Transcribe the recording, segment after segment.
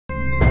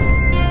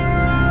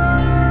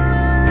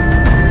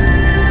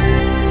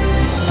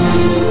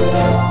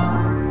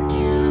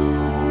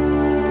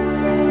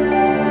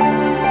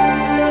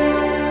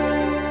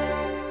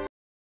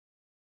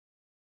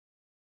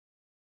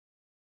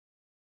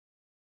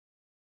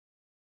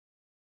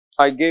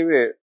I gave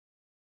a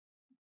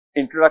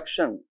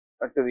introduction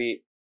to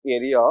the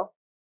area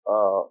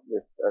of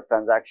this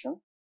transaction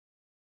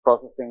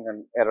processing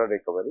and error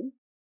recovery.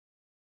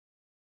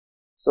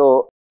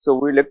 So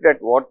we looked at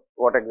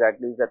what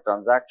exactly is a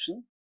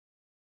transaction,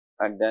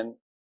 and then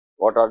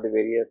what are the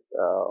various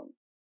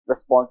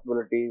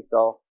responsibilities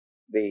of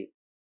the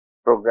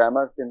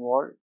programmers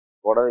involved,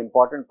 what are the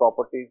important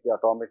properties, the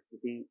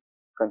atomicity,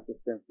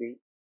 consistency,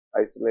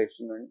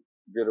 isolation and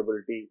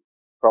durability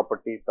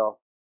properties of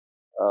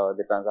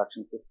the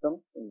transaction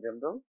systems in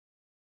general,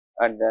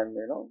 and then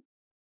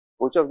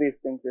which of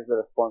these things is the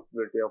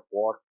responsibility of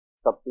what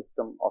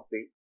subsystem of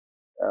the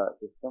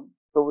system.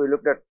 So we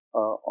looked at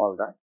all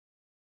that.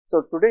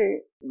 So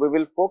today we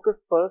will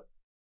focus first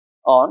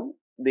on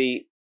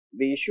the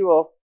issue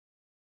of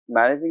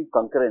managing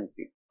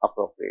concurrency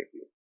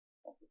appropriately.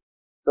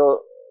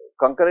 So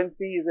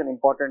concurrency is an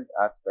important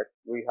aspect.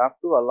 We have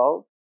to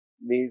allow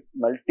these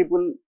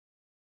multiple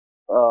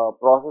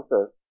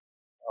processes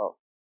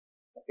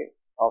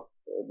of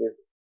this.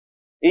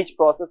 Each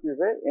process is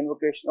an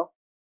invocation of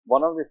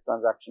one of these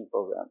transaction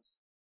programs.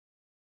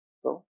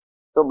 So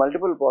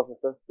multiple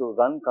processes to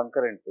run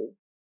concurrently,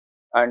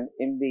 and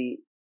in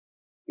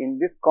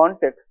this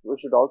context, we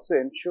should also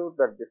ensure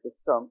that the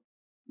system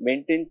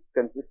maintains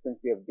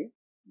consistency of the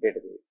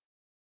database.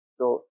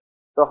 So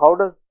how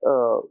does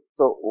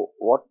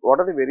what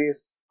are the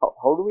various,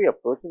 how do we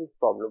approach this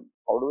problem?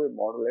 How do we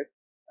model it,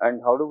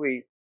 and how do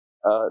we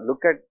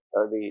look at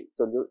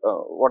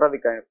what are the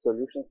kind of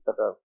solutions that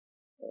are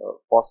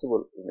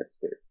possible in this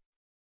space?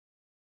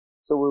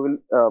 So we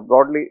will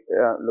broadly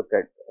look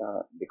at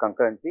the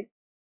concurrency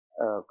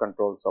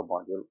control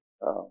submodule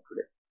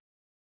today.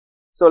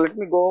 So let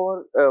me go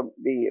over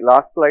the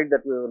last slide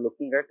that we were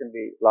looking at in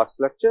the last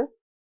lecture.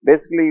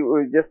 Basically,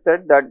 we just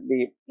said that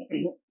the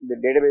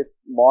database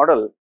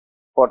model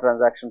for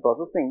transaction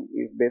processing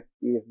is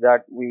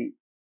that we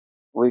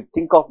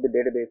think of the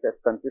database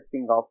as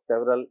consisting of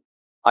several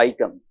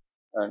items,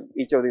 and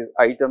each of these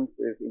items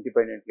is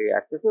independently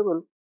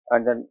accessible,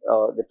 and then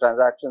the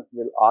transactions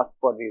will ask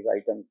for these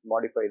items,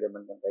 modify them,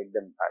 and then write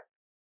them back.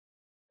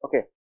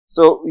 Okay.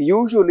 So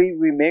usually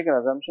we make an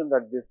assumption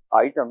that this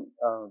item,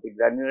 the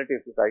granularity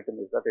of this item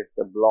is that it's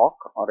a block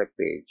or a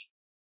page,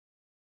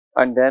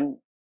 and then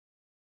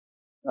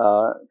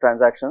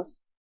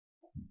transactions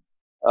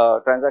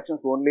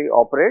only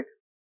operate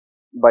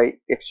by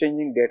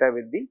exchanging data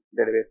with the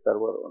database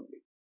server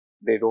only.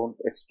 They don't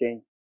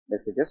exchange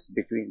messages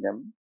between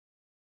them,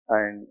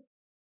 and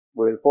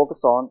we will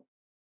focus on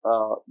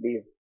the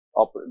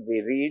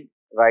read,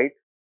 write,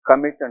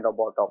 commit and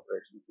abort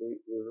operations. We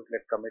looked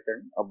at commit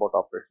and abort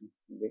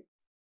operations in the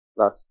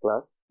last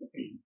class.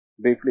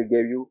 Briefly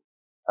gave you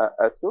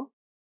as to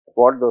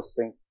what those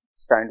things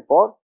stand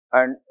for,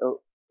 and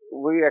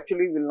we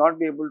actually will not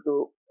be able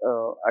to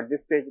at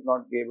this stage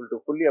not be able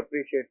to fully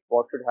appreciate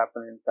what should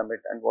happen in commit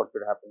and what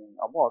should happen in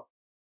abort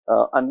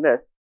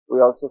unless we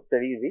also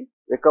study the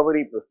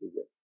recovery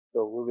procedures.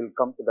 So we will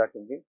come to that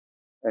in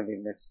the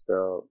next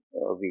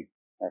week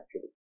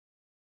actually.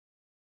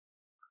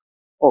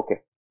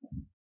 Okay.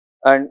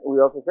 And we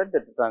also said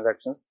that the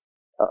transactions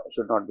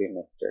should not be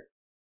nested.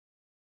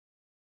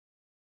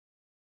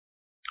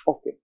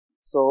 Okay.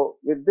 So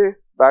with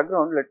this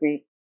background, let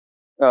me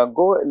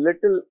go a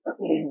little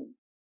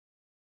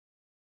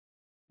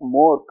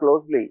more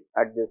closely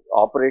at this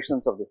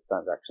operations of these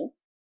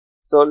transactions.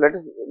 So let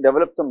us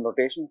develop some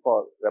notation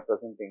for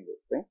representing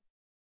these things.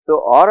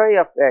 So Ri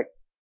of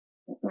x,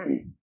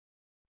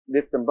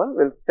 this symbol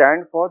will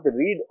stand for the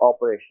read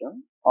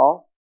operation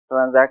of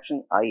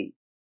transaction I.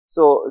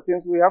 So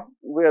since we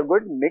are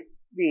going to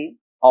mix the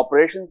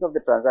operations of the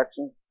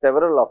transactions,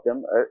 several of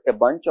them, a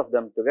bunch of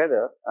them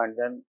together, and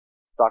then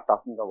start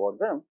talking about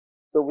them.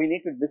 So we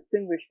need to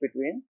distinguish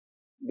between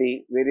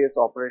the various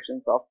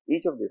operations of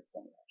each of these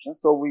transactions.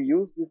 So we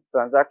use this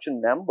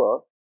transaction number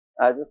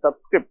as a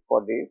subscript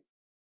for these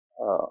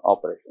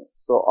operations.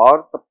 So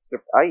R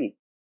subscript I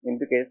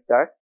indicates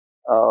that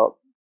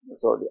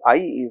so the I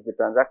is the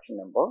transaction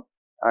number,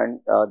 and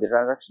the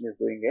transaction is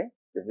doing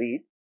a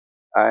read,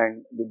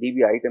 and the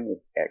DB item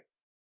is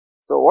X.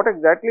 So what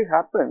exactly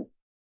happens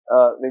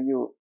when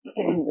you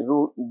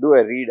do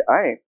a read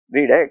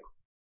X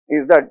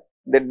is that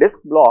the disk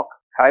block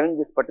having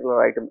this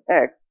particular item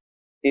X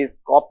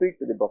is copied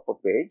to the buffer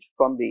page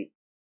from the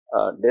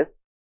disk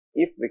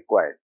if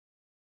required.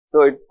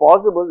 So it's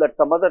possible that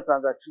some other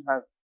transaction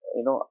has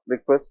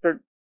requested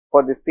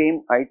for the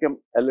same item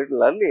a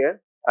little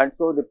earlier, and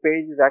so the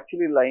page is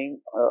actually lying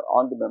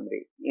on the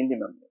memory, in the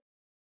memory.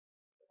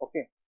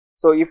 Okay.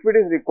 So if it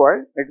is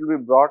required, it will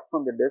be brought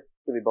from the disk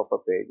to the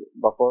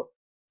buffer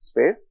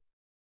space.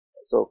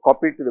 So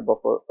copied to the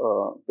buffer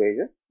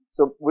pages.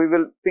 So we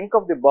will think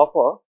of the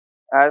buffer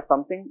as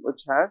something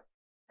which has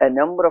a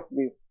number of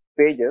these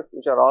pages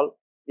which are all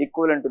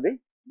equivalent to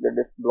the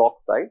disk block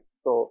size.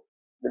 So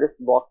the disk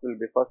box will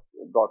be first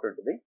brought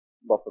into the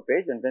buffer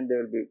page, and then they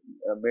will be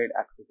made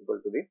accessible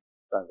to the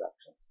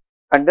transactions.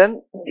 And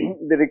then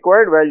the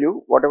required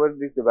value, whatever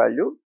is the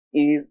value,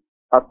 is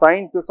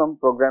assigned to some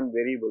program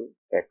variable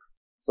X.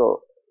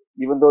 So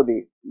even though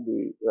the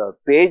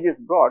page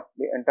is brought,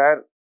 the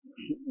entire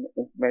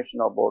information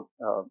about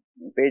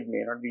page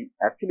may not be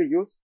actually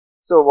used.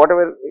 So,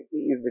 whatever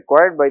is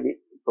required by the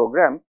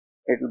program,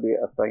 it will be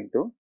assigned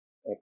to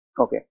X.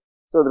 Okay.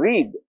 So, the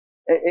read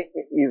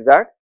is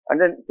that,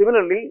 and then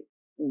similarly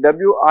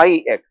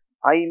WIX,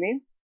 I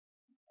means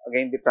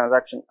again the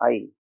transaction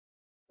I.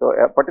 So,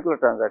 a particular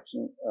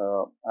transaction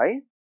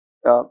I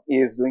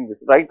is doing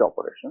this write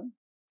operation.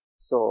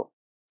 So,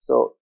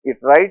 it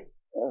writes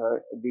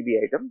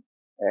DB item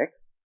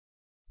X.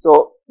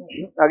 So,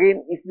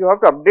 again if you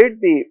have to update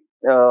the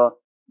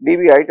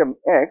DB item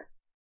X,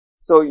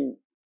 so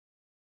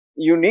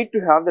you need to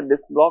have the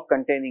disk block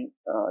containing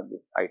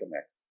this item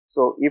X.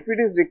 So, if it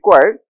is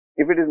required,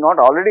 if it is not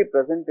already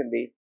present in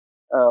the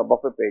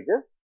buffer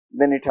pages,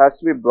 then it has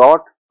to be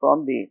brought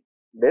from the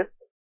disk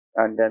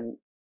and then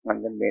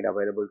made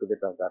available to the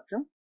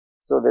transaction.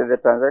 So, the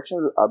transaction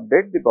will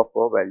update the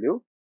buffer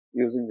value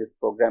using this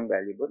program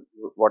variable,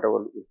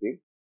 whatever is the,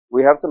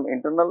 we have some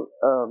internal,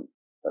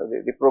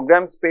 the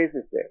program space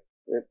is there.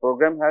 The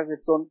program has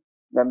its own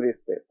memory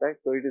space, right.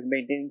 So, it is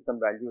maintaining some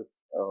values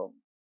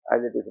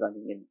as it is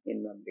running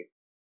in memory.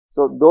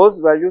 So, those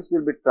values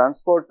will be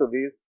transferred to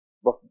these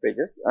buffer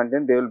pages and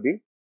then they will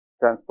be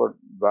transferred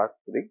back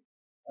to the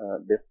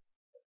disk.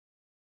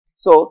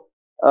 So,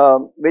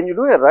 when you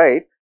do a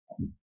write,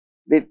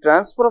 the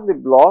transfer of the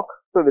block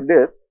to the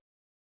disk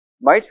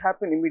might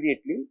happen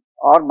immediately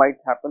or might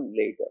happen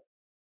later.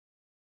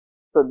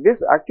 So,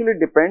 this actually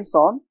depends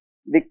on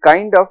the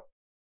kind of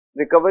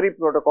recovery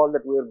protocol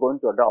that we are going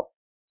to adopt.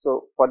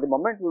 So, for the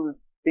moment we will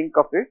think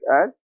of it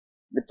as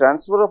the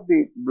transfer of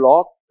the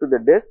block to the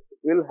disk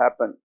will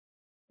happen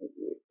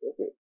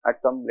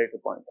at some later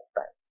point of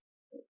time,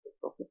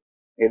 okay,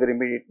 either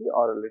immediately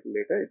or a little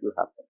later it will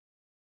happen.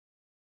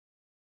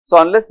 So,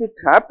 unless it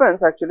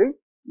happens, actually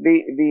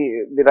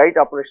the write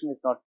operation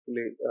is not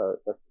fully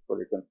successful,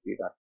 you can see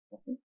that.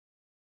 Okay.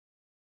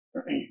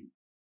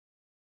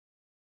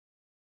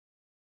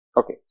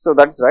 Okay, so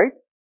that's right.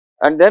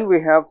 And then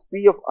we have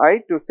C of I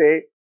to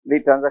say the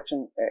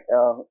transaction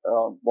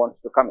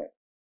wants to commit.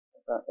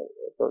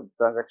 So,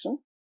 transaction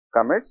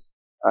commits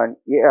and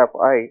A of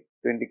I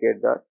to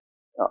indicate that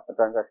a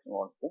transaction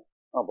wants to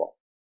abort.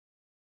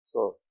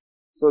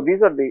 So,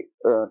 these are the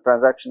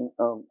transaction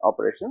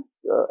operations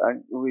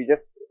and we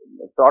just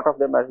thought of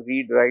them as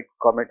read, write,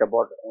 commit,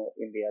 abort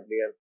in the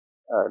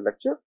earlier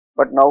lecture,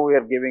 but now we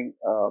are giving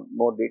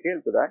more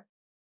detail to that.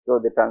 So,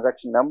 the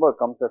transaction number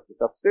comes as the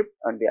subscript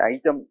and the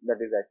item that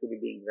is actually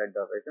being read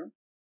or written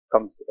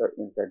comes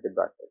inside the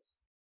brackets.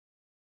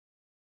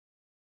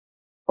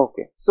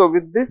 Okay. So,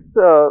 with this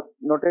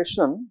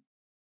notation,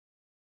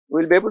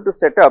 we will be able to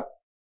set up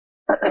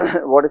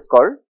what is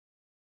called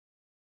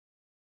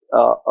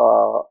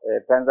a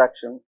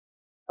transaction,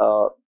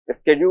 a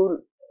schedule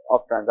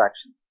of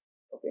transactions.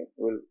 Okay,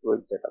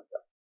 we'll set up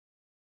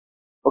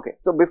that. Okay.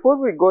 So,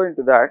 before we go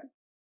into that,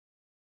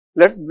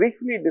 let's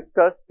briefly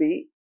discuss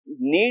the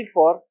need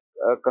for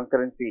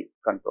concurrency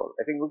control.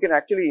 I think we can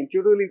actually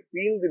intuitively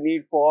feel the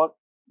need for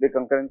the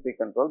concurrency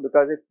control,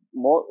 because if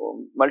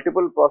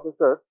multiple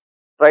processors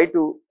try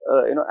to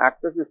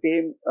access the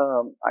same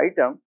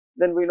item,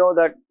 then we know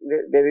that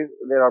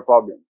there are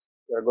problems.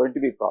 There are going to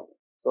be problems.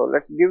 So,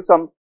 let's give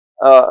some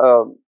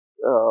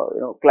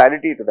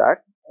clarity to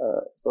that.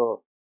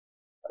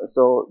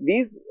 So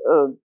these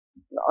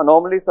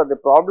anomalies are the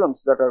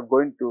problems that are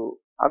going to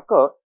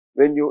occur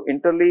when you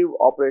interleave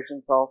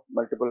operations of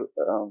multiple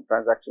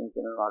transactions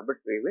in an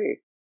arbitrary way.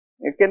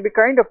 It can be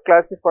kind of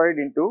classified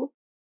into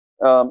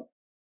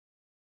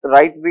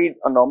write-read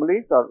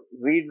anomalies or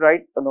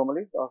read-write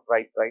anomalies or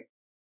write-write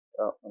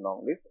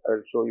anomalies. I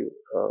will show you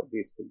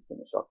these things in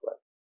a short while.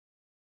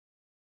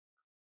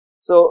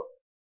 So,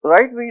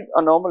 write-read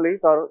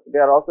anomalies they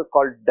are also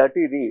called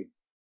dirty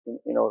reads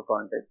in our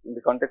context. In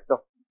the context of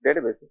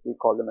databases, we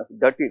call them as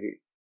dirty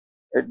reads.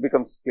 It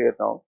becomes clear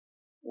now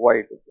why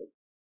it is like.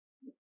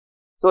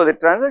 So, the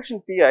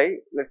transaction Ti,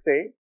 let's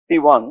say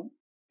T1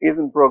 is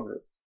in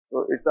progress.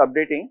 So, it's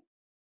updating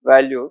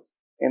values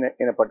in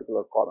a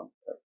particular column,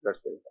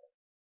 let's say.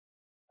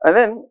 And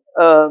then,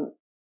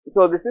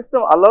 so the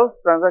system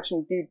allows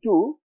transaction T2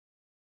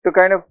 to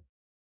kind of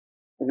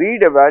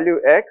read a value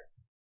X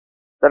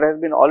that has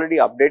been already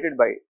updated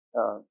by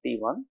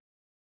T1,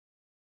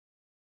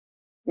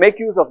 make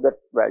use of that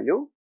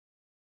value,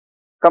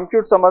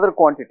 compute some other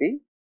quantity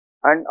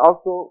and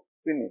also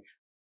finish.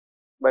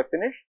 By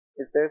finish,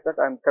 it says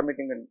that I am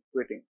committing and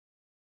quitting.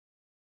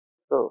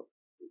 So,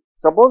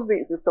 suppose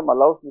the system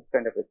allows this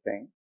kind of a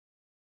thing,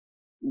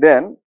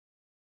 then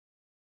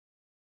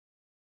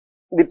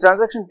the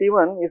transaction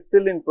T1 is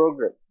still in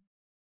progress.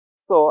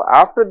 So,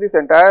 after this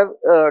entire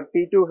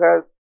T2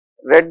 has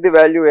read the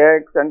value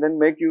X and then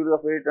make use of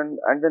it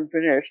and then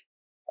finish,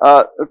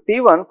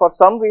 T1 for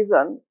some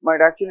reason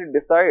might actually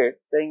decide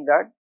saying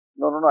that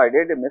no, I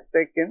did a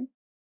mistake in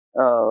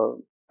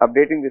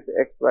updating this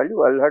X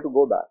value, I will have to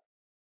go back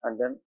and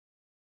then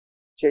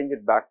change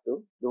it back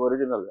to the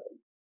original value.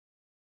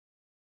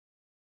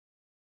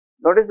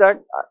 Notice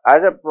that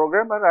as a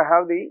programmer, I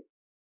have the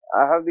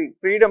I have the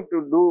freedom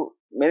to do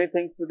many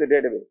things with the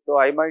database. So,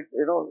 I might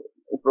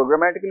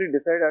programmatically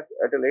decide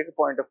at a later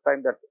point of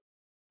time that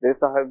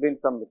this have been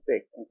some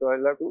mistake, and so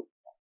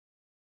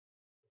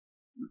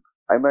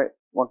I might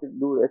want to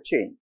do a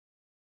change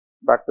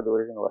back to the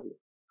original value.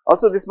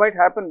 Also, this might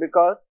happen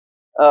because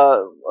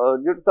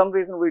due to some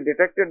reason we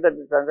detected that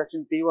the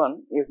transaction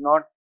T1 is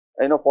not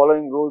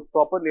following rules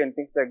properly and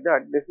things like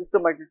that. The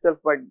system itself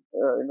might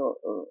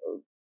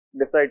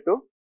decide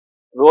to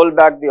roll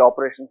back the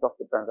operations of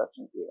the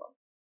transaction T1,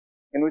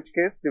 in which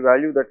case the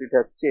value that it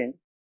has changed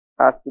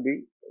has to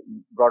be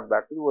brought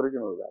back to the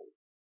original value.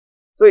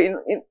 So,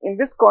 in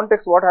this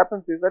context, what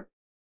happens is that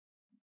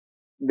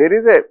there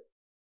is a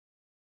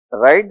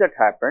write that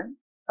happened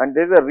and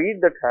there is a read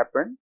that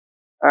happened,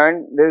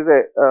 and there is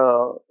a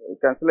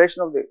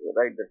cancellation of the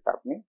write that is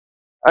happening.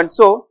 And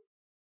so,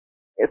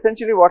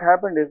 essentially what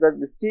happened is that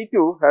this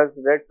T2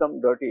 has read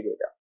some dirty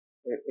data.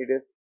 It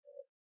is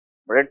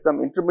read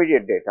some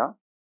intermediate data,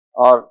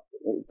 or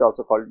it is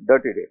also called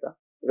dirty data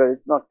because it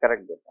is not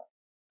correct data,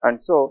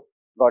 and so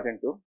got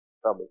into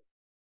trouble.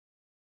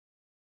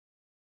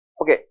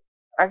 Okay,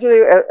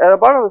 actually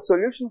about a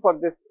solution for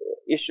this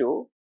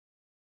issue,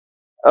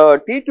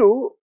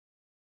 T2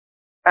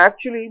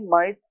 actually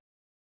might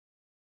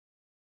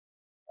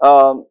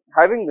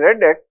having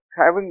read X,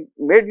 having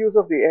made use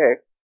of the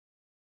X,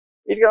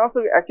 it can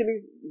also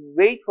actually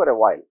wait for a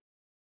while,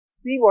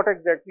 see what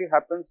exactly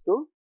happens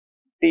to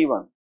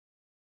T1,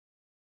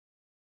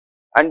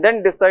 and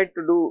then decide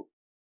to do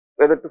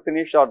whether to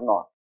finish or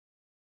not.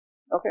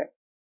 Okay.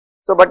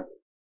 So, but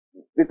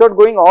without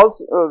doing all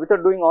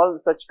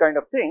such kind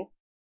of things,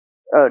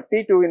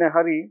 T2 in a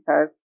hurry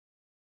has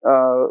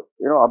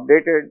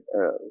updated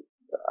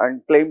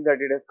and claimed that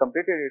it has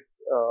completed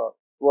its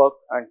work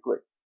and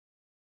quits.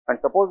 And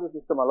suppose the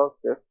system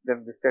allows this,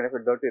 then this kind of a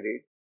dirty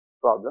read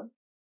problem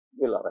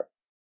will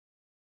arise.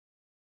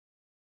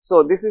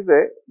 So, this is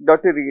a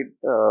dirty read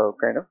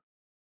kind of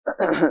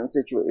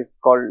situation. It's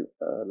called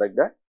like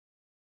that.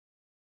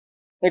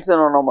 It's an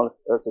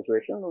anomalous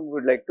situation. We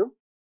would like to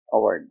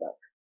avoid that.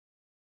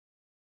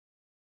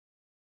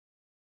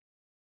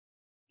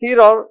 Here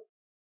are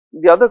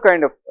the other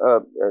kind of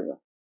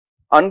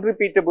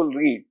unrepeatable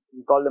reads.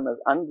 We call them as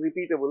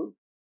unrepeatable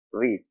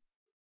reads.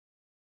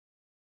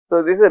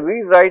 So, this is a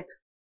read-write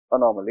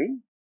anomaly.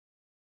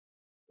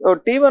 So,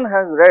 T1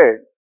 has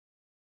read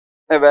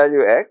a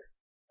value X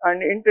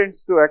and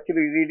intends to actually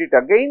read it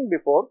again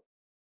before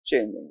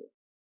changing it.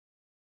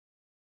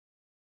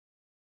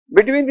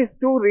 Between these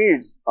two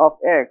reads of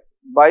X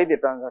by the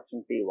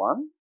transaction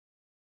T1,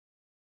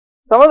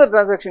 some other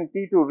transaction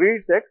T2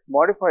 reads X,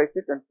 modifies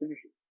it and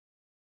finishes,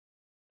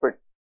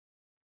 quits.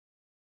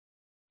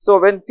 So,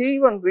 when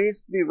T1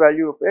 reads the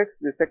value of X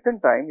the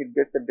second time, it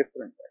gets a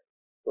different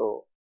value.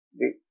 So,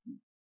 the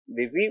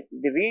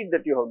read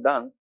that you have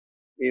done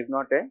is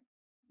not a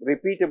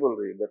repeatable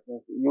read. That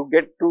means you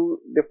get two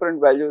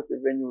different values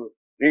when you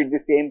read the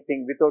same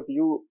thing without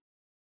you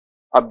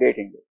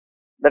updating it.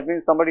 That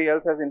means somebody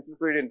else has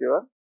interfered into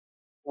your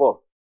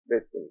work,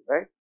 basically,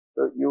 right?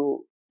 So,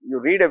 you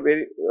read a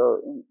very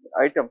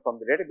item from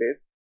the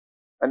database,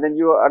 and then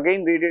you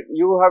again read it.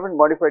 You haven't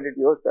modified it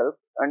yourself,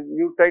 and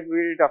you try to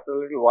read it after a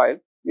little while.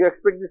 You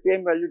expect the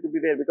same value to be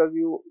there because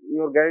you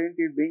are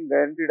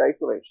guaranteed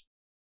isolation,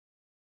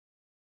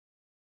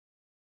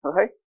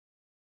 alright?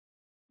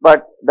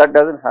 But that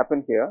doesn't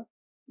happen here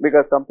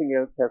because something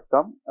else has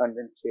come and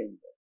then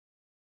changed it.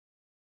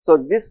 So,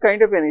 this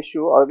kind of an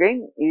issue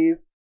again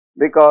is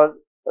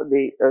because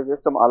the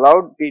system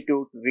allowed T2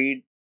 to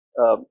read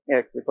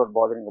X without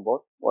bothering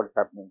about what is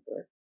happening to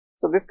it.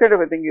 So, this kind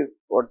of a thing is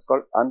what is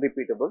called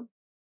unrepeatable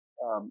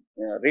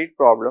read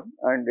problem,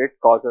 and it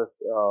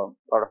causes a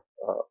lot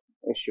of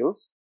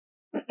issues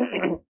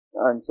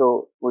and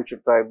so we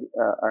should try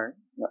and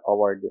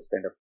avoid this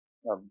kind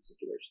of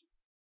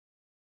situations.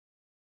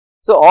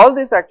 So, all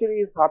this actually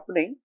is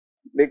happening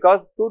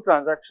because two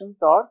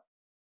transactions are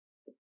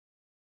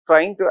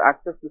trying to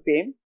access the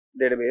same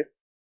database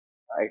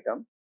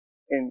item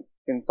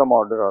in some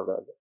order or the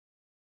other.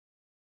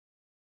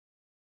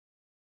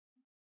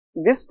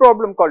 This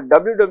problem called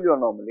WW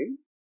anomaly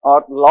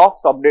or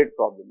lost update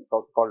problem, it's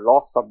also called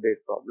lost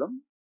update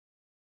problem,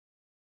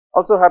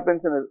 also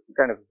happens in a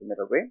kind of a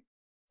similar way.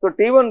 So,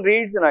 T1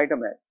 reads an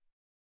item X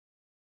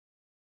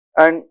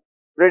and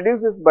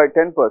reduces by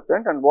 10%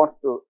 and wants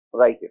to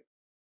write it.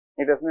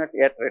 It has not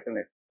yet written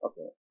it.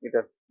 Okay, it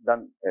has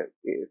done a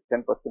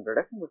 10%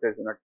 reduction, but it has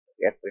not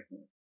yet written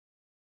it.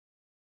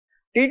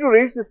 T2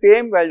 reads the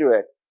same value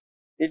X.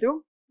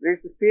 T2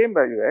 reads the same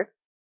value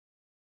X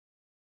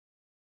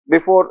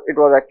before it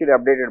was actually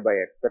updated by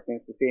X. That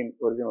means the same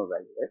original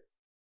value X,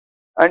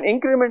 and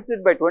increments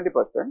it by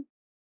 20%,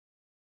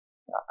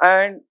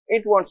 and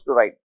it wants to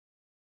write.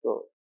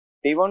 So,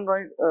 T1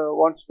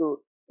 wants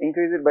to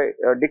increase it by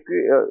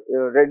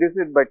reduce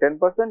it by 10%,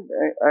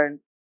 and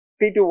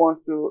T2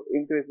 wants to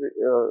increase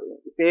the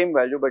same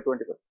value by 20%.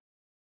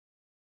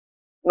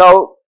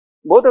 Now,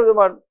 both of them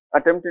are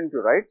attempting to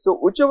write. So,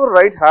 whichever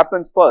write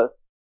happens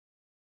first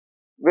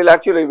will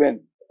actually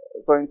win.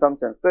 So, in some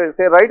sense, so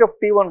say write of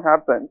T1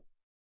 happens,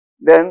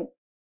 then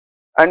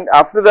and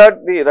after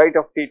that the write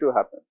of T2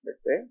 happens, let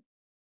us say.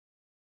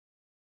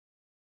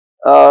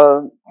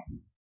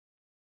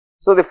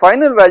 So, the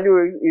final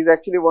value is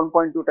actually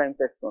 1.2 times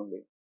x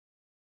only.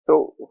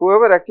 So,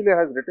 whoever actually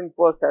has written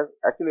first has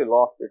actually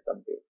lost its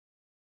update.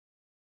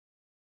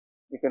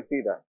 You can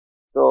see that.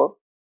 So,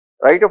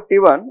 write of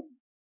T1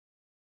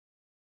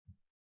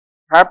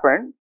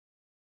 happened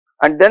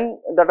and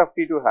then that of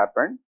T2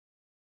 happened,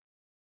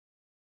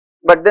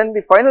 but then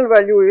the final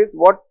value is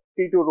what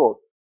T2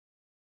 wrote.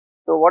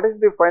 So, what is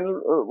the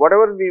final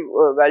whatever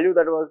the value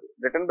that was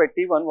written by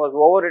T1 was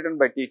overwritten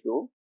by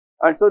T2,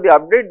 and so the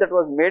update that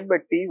was made by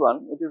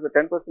T1, which is a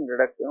 10%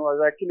 reduction, was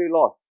actually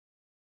lost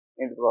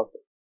in the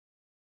process.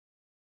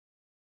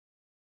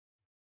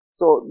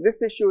 So,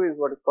 this issue is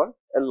what is called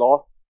a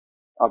lost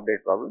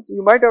update problem. So,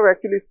 you might have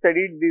actually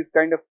studied these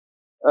kind of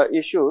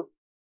issues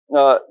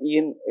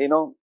in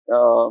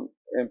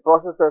in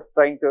processors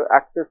trying to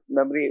access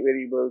memory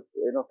variables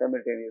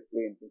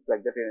simultaneously and things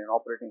like that in an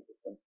operating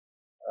system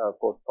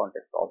course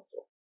context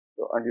also.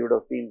 So, and you would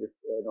have seen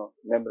this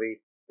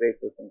memory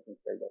traces and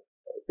things like that.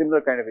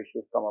 Similar kind of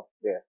issues come up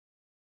there,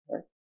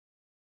 right.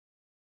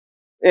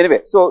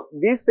 Anyway, so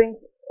these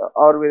things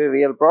are very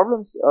real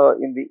problems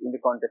in the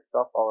context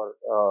of our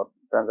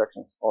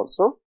transactions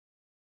also,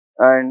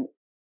 and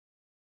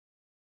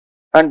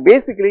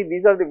basically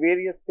these are the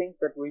various things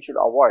that we should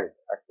avoid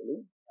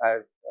actually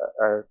as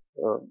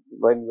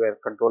when we are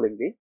controlling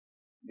the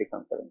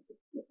concurrency.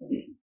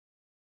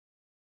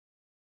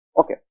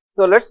 Okay,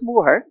 so let's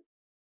move ahead.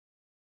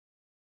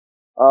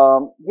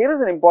 Here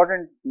is an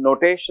important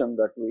notation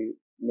that we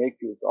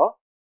make use of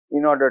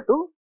in order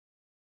to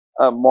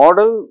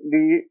model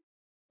the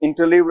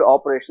interleaved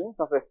operations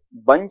of a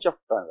bunch of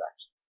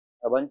transactions.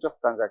 A bunch of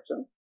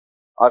transactions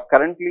are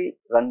currently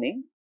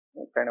running,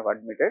 kind of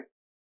admitted,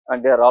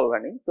 and they are all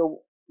running.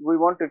 So, we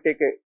want to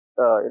take a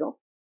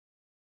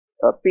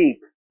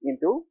peek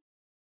into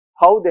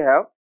how they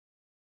have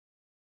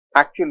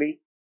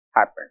actually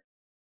happened.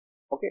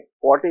 Okay,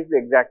 what is the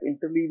exact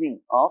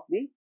interleaving of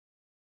the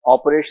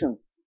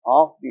operations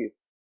of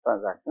these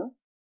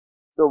transactions?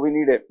 So, we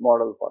need a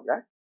model for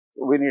that.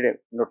 So, we need a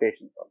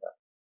notation for that.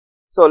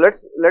 So,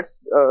 let's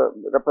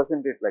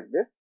represent it like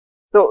this.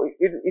 So,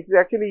 it is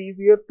actually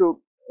easier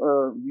to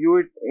view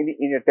it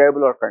in a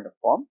tabular kind of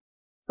form.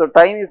 So,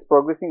 time is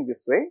progressing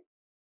this way.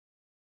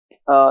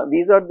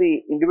 These are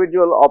the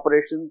individual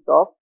operations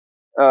of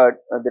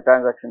the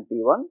transaction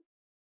T1.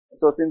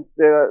 So, since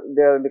they are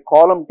in the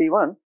column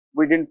T1,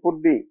 we didn't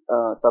put the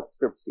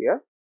subscripts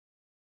here.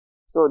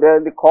 So, they are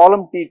in the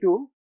column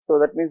T2. So,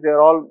 that means they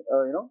are all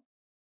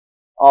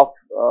of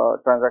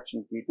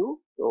transaction T2.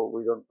 So,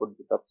 we don't put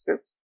the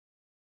subscripts.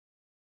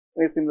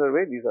 In a similar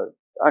way, these are,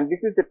 and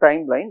this is the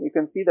timeline. You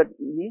can see that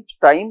in each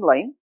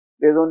timeline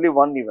there is only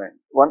one event,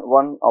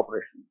 one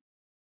operation,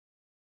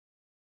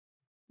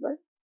 right.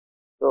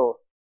 So,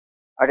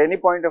 at any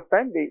point of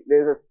time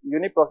there is a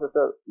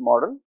uniprocessor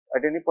model.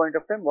 At any point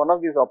of time one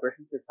of these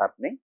operations is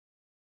happening.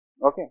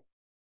 Okay.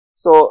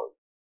 So,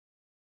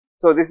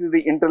 this is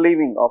the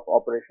interleaving of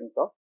operations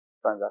of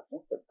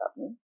transactions that is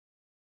happening.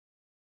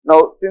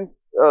 Now,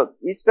 since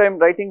each time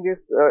writing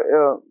this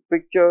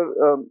picture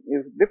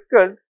is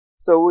difficult,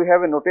 so we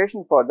have a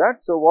notation for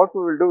that. So, what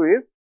we will do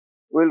is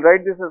we will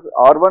write this as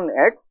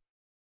R1x,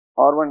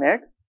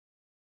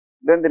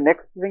 then the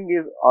next thing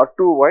is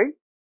R2y,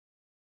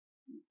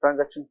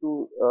 transaction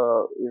 2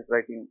 is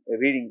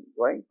reading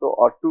y. So,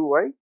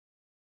 R2y,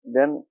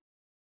 then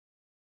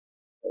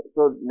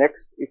so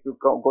next if you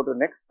go to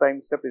next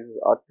time step is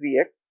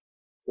R3x.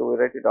 So, we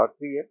write it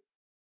R3x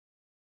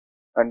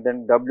and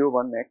then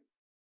W1x,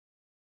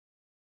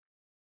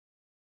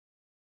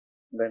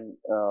 then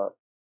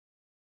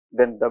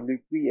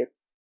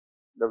W3x,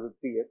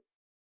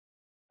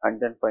 and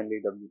then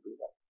finally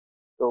W2y.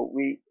 So,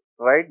 we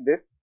write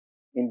this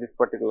in this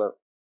particular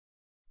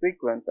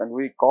sequence and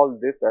we call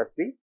this as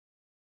the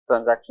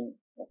transaction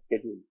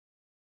schedule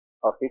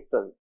or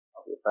history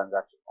of the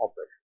transaction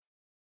operation.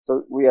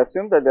 So, we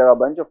assume that there are a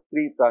bunch of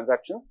 3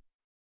 transactions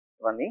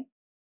running,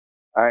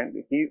 and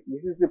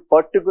this is the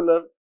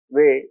particular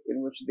way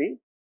in which the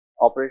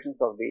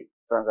operations of the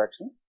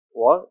transactions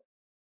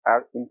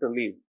are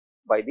interleaved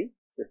by the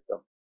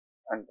system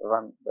and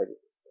run by the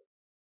system.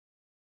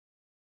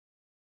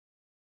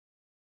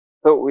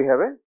 So, we have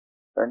a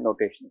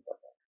notation for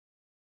that.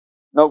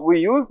 Now, we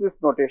use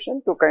this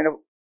notation to kind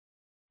of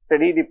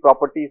study the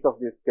properties of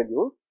these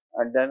schedules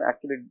and then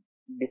actually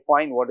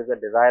define what is a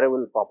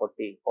desirable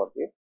property for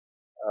the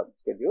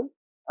schedule,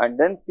 and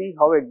then see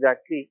how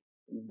exactly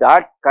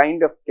that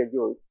kind of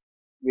schedules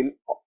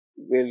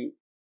will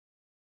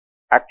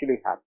actually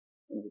happen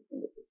in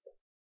the system.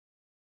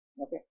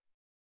 Okay.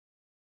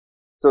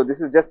 So,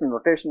 this is just a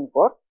notation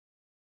for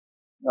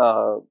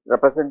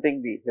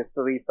representing the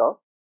histories of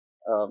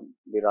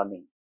the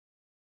running.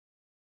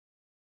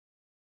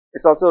 It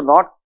is also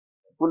not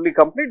fully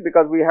complete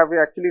because we have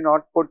actually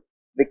not put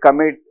the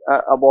commit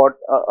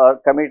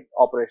commit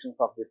operations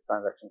of these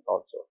transactions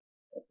also.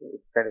 Okay. It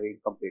is kind of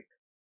incomplete.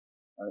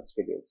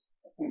 schedules.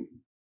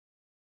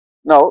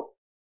 Now,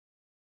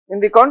 in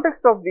the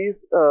context of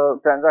these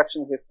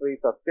transaction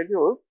histories or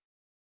schedules,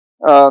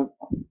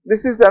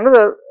 this is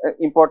another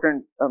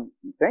important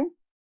thing.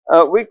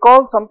 We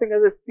call something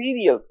as a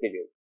serial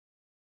schedule.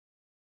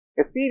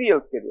 A serial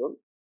schedule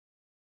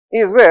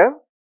is where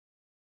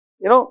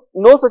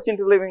no such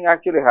interleaving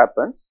actually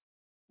happens,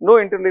 no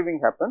interleaving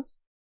happens.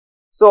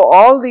 So,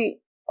 all the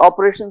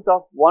operations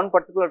of one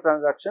particular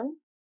transaction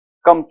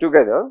come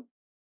together.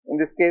 In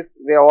this case,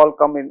 they all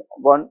come in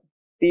one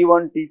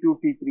T1, T2,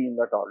 T3 in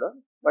that order,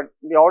 but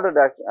the order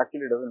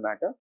actually does not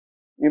matter.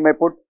 You may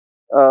put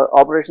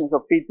operations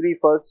of T3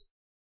 first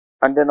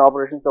and then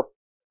operations of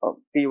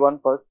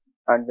T1 first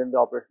and then the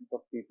operations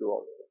of T2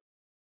 also.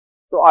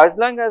 So, as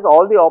long as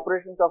all the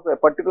operations of a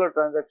particular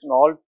transaction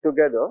all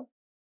together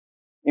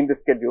in the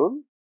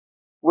schedule,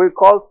 we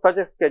call such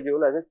a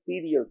schedule as a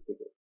serial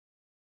schedule.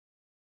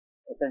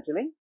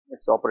 Essentially, it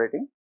is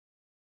operating.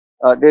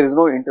 There is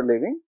no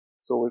interleaving,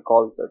 so we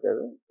call such as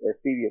a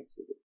serial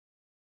schedule.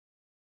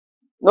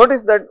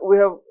 Notice that we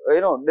have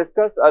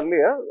discussed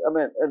earlier,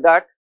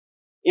 that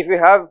if we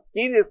have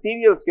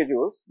serial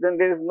schedules, then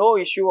there is no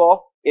issue of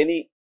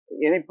any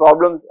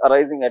problems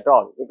arising at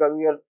all, because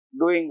we are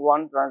doing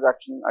one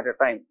transaction at a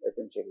time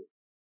essentially.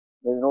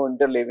 There is no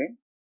interleaving,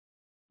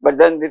 but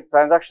then the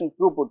transaction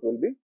throughput will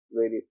be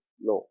very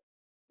slow,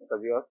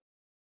 because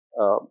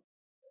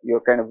you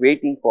are kind of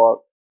waiting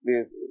for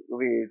these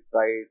reads,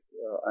 writes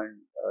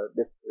and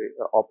disk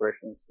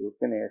operations to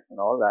finish and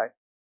all that.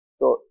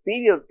 So,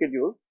 serial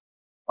schedules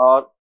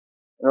are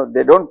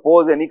they do not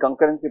pose any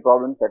concurrency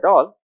problems at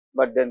all,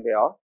 but then they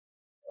are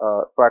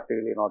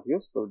practically not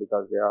useful,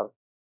 because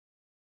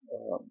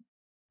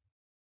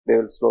they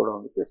will slow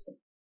down the system.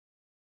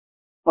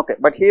 Okay,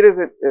 but here is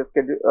a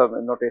schedule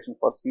notation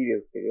for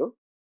serial schedule.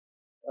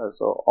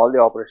 So, all the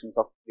operations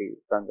of the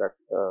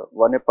transaction,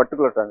 a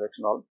particular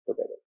transaction all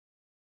together.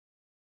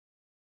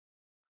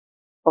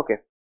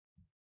 Okay.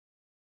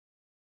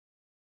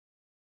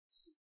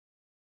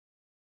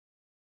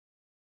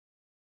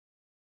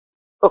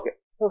 Okay,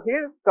 so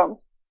here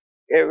comes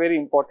a very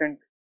important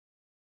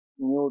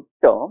new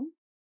term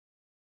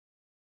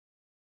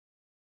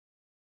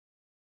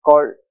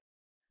called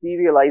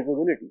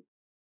serializability.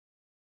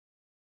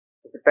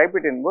 If you type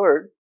it in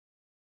Word,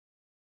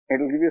 it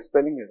will give you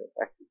spelling error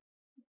actually.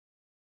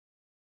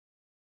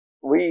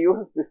 We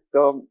use this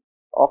term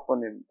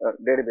often in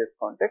database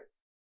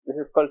context. This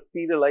is called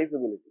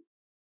serializability.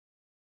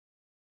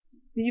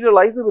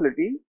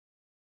 Serializability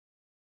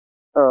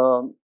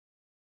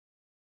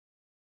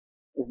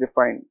is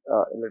defined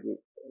a little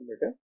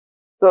later.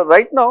 So,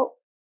 right now,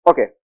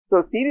 okay.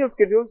 So, serial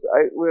schedules,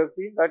 we have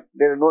seen that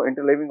there are no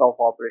interleaving of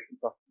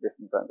operations of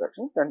different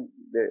transactions, and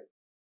they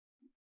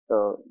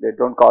do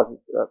not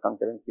cause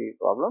concurrency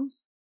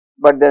problems,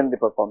 but then the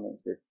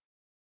performance is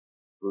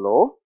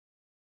low.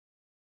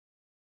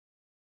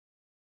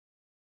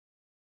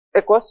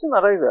 A question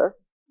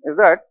arises is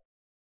that,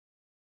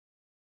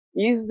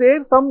 is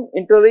there some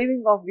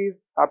interleaving of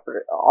these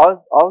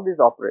all these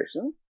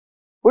operations,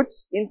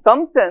 which in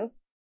some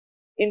sense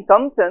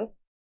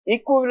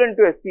equivalent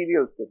to a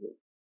serial schedule?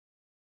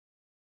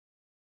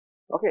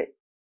 Okay,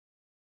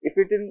 if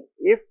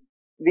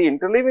the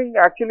interleaving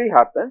actually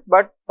happens,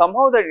 but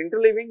somehow that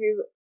interleaving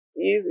is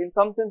in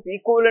some sense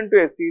equivalent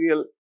to a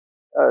serial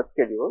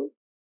schedule,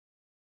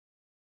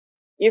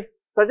 if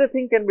such a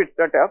thing can be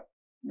set up,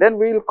 then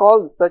we will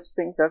call such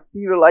things as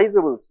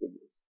serializable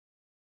schedules.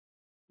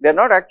 They are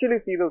not actually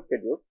serial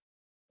schedules,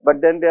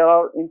 but then they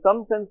are in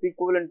some sense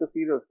equivalent to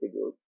serial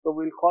schedules. So,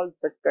 we will call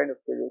such kind of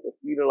schedules a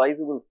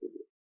serializable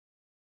schedule.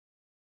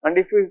 And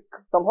if we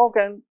somehow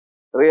can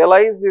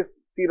realize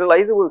these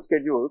serializable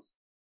schedules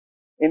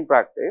in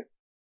practice,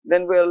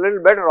 then we are a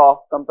little better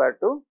off compared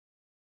to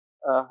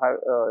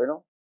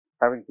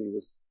having to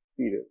use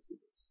serial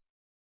schedules.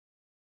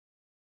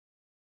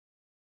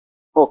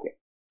 Okay.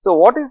 So,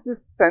 what is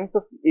this sense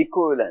of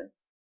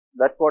equivalence?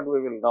 That is what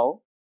we will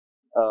now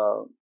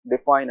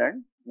define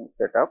and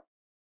set up.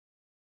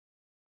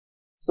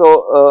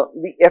 So,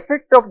 the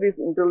effect of this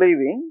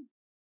interleaving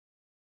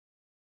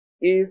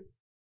is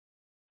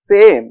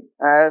same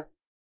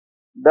as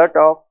that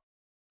of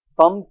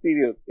some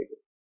serial schedule.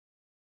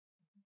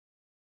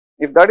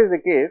 If that is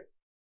the case,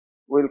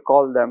 we will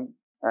call them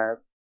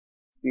as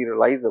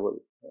serializable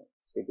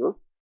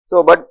schedules.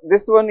 So, but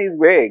this one is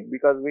vague,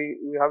 because we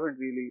have not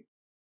really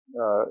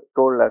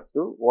told as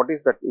to what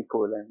is that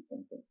equivalence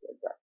and things like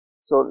that.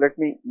 So, let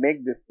me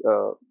make this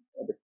a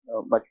bit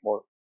much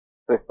more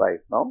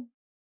precise now.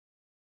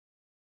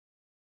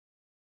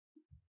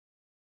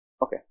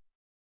 Okay.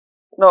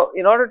 Now,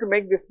 in order to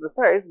make this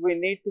precise, we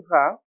need to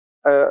have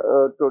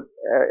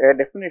a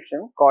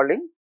definition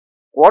calling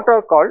what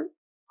are called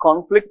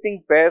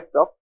conflicting pairs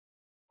of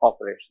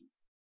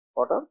operations.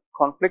 What are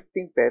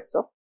conflicting pairs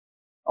of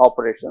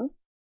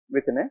operations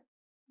within a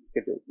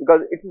schedule?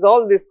 Because it is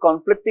all these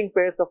conflicting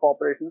pairs of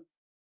operations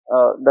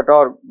that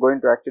are going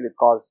to actually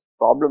cause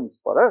problems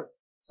for us.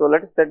 So,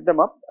 let us set them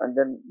up and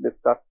then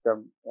discuss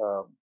them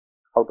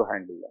how to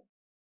handle them.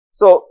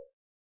 So,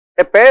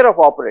 a pair of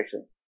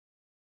operations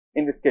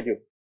in the schedule.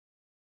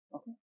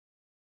 Okay.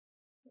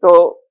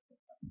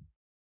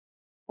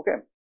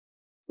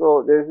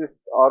 So, there is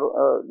this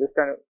this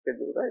kind of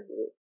schedule, right?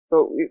 So,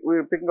 we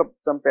are picking up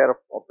some pair of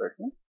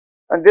operations,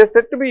 and they are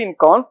said to be in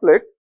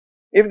conflict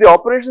if the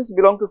operations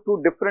belong to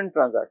two different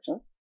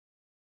transactions.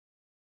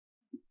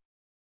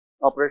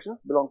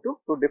 Operations belong to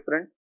two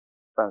different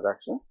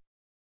transactions.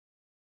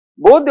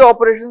 Both the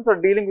operations are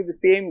dealing with the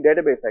same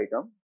database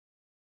item,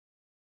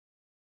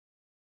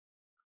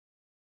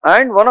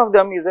 and one of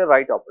them is a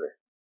write operation.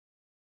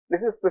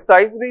 This is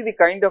precisely the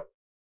kind of,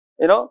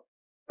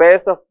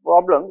 pairs of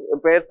problems,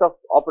 pairs of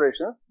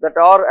operations that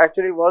are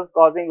actually was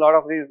causing a lot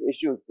of these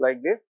issues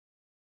like the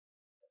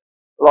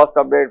lost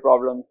update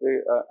problems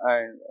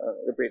and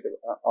repeat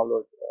all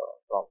those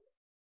problems.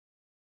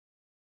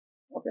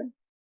 Okay.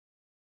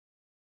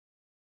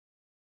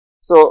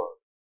 So,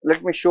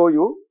 let me show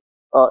you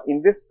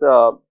in this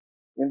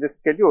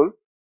schedule.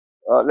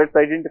 Let us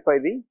identify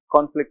the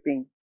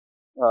conflicting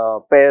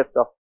pairs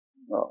of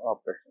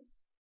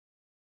operations.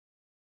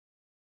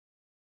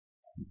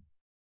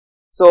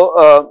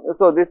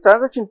 So this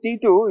transaction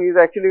T2 is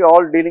actually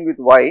all dealing with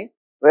Y,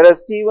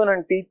 whereas T1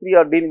 and T3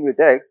 are dealing with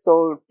X.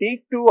 So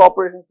T2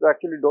 operations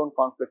actually don't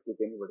conflict with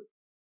anybody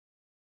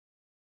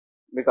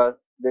because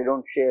they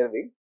don't share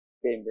the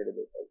same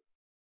database item,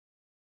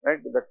 right?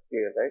 That's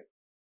clear, right?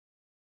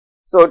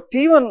 So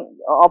T1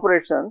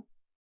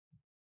 operations,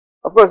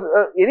 of course,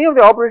 any of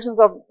the operations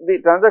of the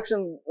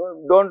transaction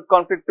don't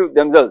conflict to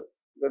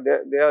themselves.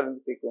 They are in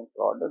the sequence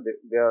order.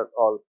 They are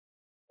all.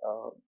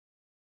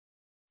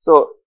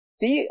 So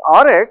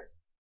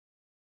TRX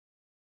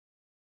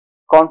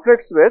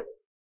conflicts with.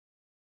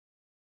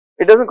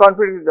 It doesn't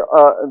conflict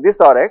with this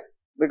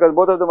RX because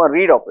both of them are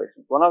read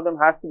operations. One of them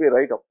has to be a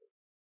write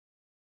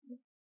operation.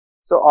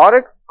 So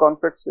RX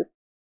conflicts with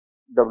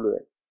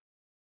WX.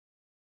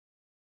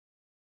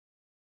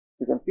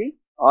 You can see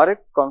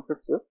Rx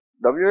conflicts with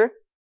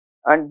Wx,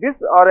 and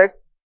this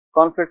Rx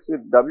conflicts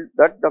with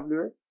that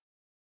Wx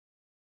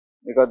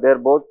because they are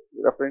both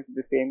referring to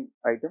the same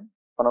item.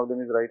 One of them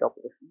is write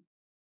operation.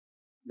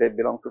 They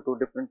belong to two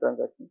different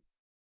transactions.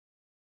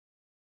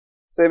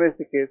 Same is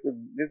the case with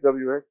this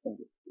Wx and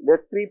this. There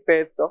are three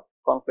pairs of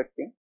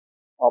conflicting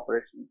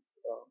operations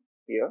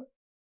here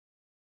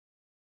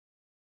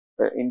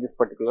in this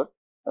particular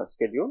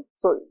schedule.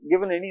 So,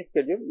 given any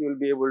schedule, you will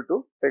be able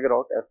to figure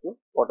out as to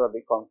what are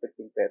the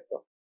conflicting pairs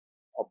of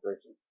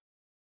operations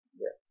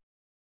there.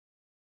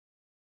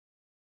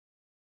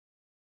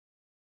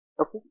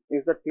 Okay,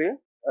 is that clear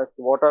as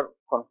to what are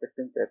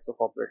conflicting pairs of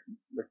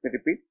operations? Let me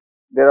repeat.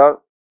 There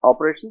are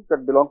operations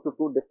that belong to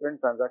two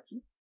different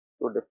transactions,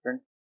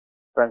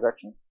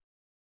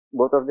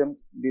 both of them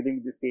dealing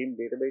with the same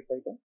database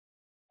item,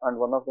 and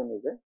one of them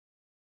is a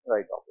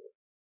write operation.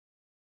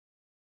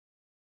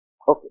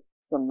 Okay.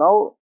 So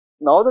now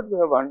that we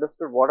have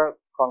understood what are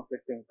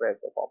conflicting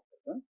pairs of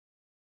operations,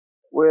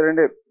 we are in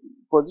a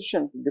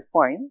position to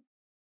define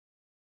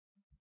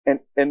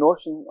a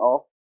notion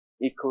of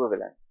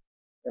equivalence.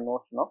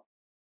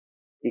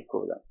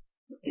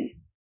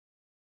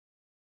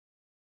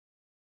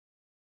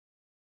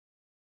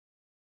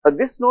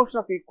 This notion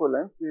of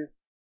equivalence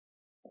is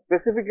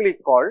specifically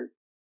called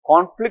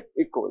conflict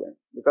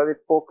equivalence because it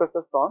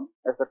focuses on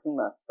a certain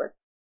aspect.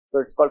 So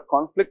it's called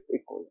conflict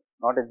equivalence,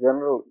 not a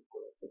general equivalence.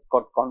 It's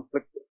called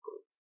conflict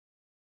equivalence.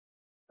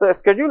 So a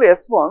schedule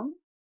S1,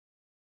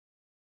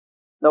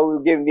 now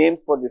we give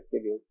names for these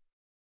schedules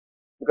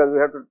because we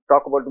have to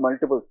talk about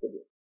multiple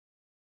schedules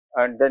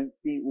and then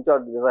see which are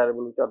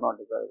desirable, which are not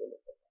desirable,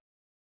 etc.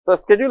 So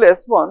schedule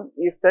S1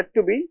 is said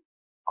to be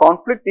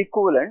conflict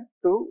equivalent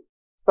to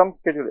some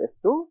schedule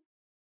S2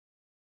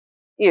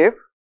 if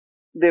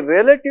the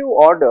relative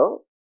order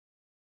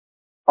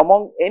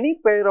among any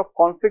pair of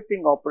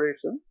conflicting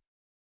operations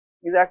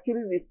is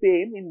actually the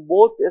same in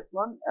both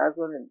S1 as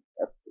well in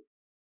S2.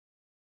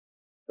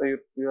 So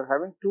you are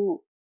having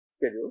two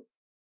schedules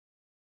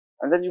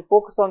and then you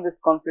focus on this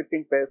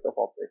conflicting pairs of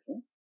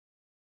operations.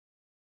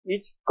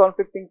 Each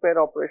conflicting pair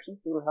of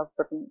operations will have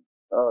certain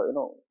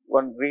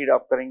one read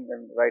occurring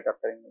and write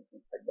occurring and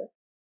things like that.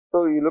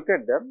 So you look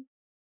at them.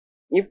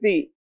 If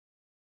the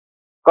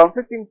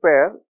conflicting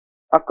pair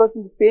occurs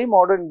in the same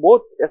order in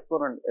both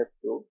S1 and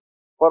S2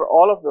 for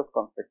all of those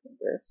conflicting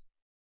pairs,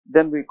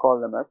 then we call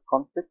them as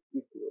conflict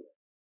equivalent.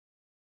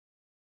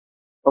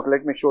 Okay,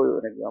 let me show you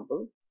an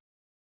example.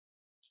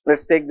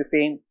 Let's take the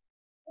same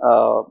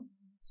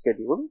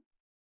schedule.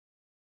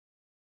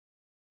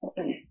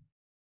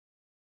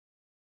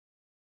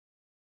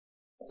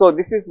 So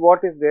this is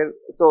what is there.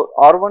 So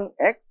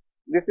R1X,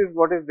 this is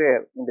what is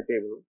there in the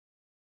table.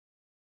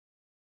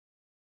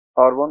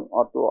 R1,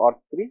 R2,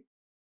 R3,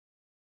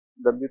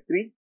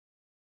 W3,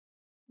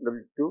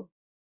 W2,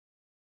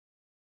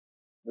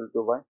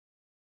 W2Y,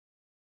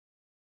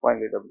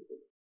 finally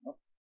W2.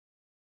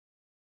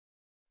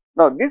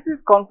 Now this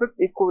is conflict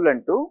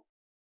equivalent to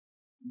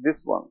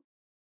this one.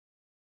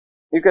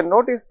 You can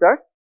notice that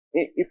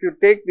if you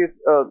take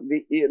this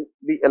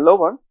the yellow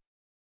ones,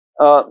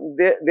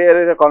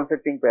 there is a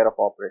conflicting pair of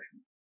operation.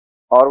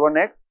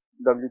 R1x,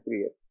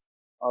 W3x,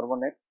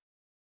 R1x,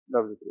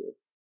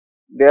 W3x.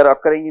 They are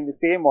occurring in the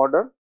same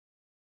order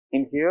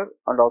in here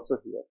and also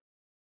here.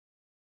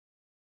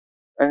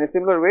 And in a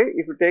similar way,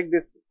 if you take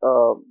this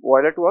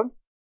violet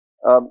ones,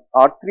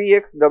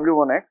 R3x,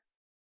 W1x,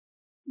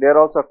 they are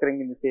also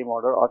occurring in the same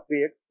order,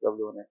 R3x,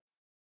 W1x.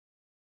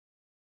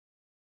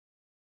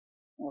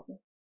 Okay.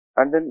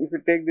 And then if you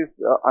take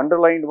this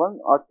underlined one,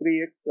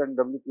 R3x and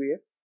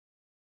W3x,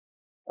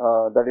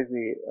 that is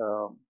the,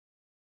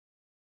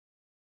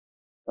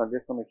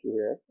 there's some issue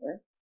here, right?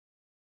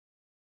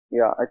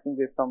 Yeah, I think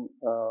there's some,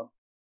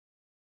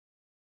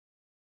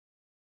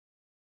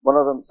 one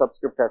of them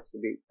subscript has to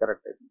be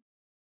corrected.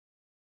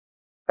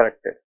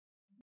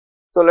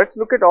 So let's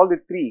look at all the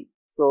three.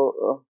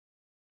 So,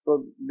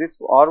 so this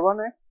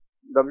R1x,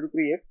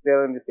 W3x, they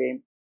are in the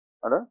same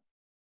order,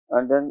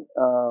 and then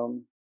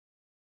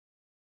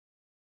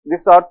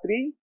this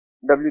R3,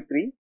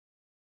 W3,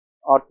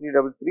 R3,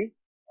 W3,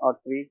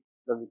 R3,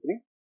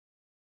 W3,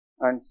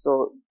 and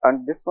so,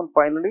 and this one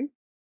finally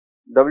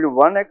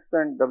W1x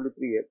and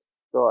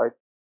W3x. So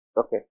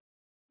okay,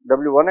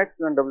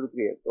 W1x and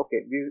W3x.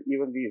 Okay,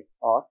 even these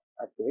are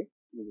actually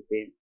in the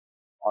same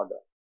order.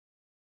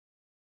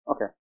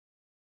 Okay.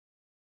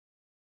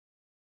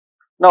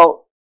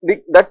 Now,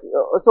 that's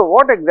so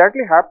what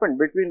exactly happened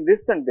between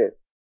this and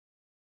this?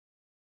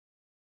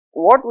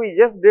 What we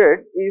just did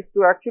is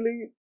to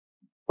actually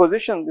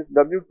position this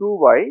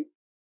W2y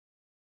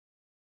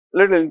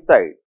little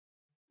inside.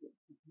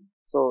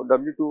 So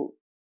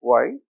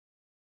W2y,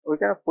 we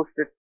kind of pushed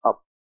it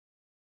up,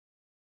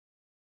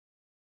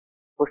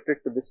 pushed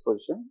it to this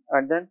position,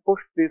 and then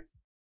pushed these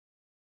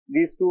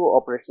two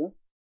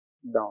operations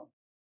down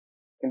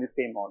in the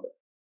same order.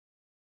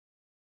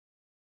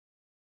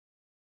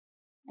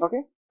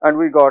 Okay, and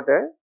we got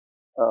a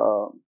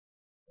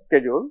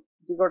schedule.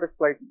 We got a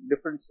slight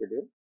different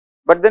schedule,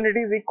 but then it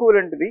is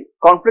equivalent to the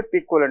conflict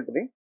equivalent to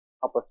the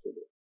upper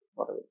schedule,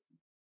 whatever it is.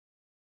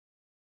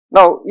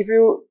 Now, if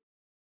you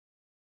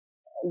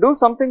do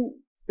something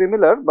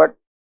similar, but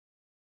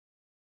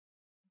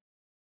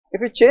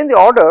if you change the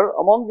order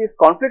among these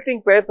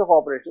conflicting pairs of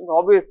operations,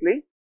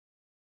 obviously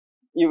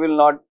you will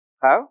not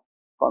have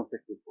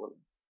conflict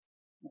equivalence.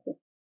 Okay.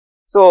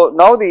 So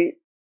now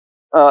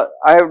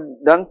I have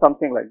done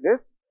something like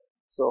this.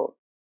 So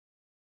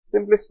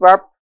simply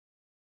swapped.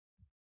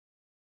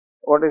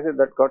 What is it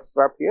that got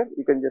swapped here?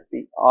 You can just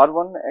see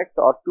R1x,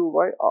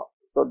 R2y.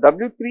 So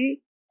W3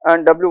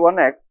 and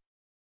W1x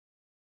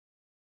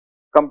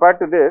compared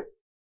to this,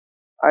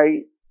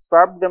 I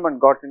swapped them and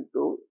got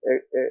into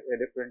a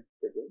different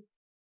schedule.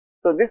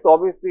 So this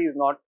obviously is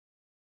not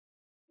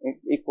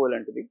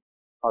equivalent to the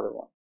other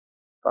one,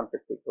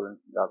 conflict equivalent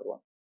to the other one,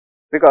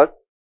 because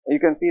you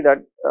can see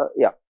that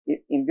yeah,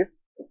 in this,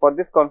 for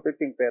this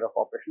conflicting pair of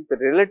operations, the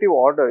relative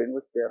order in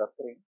which they are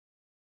occurring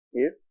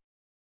is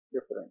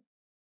different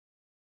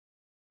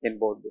in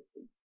both these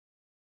things.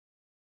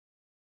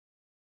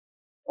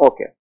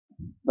 Okay.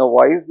 Now,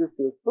 why is this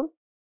useful?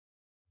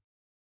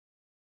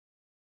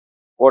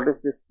 What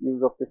is this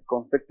use of this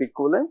conflict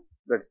equivalence?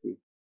 Let's see.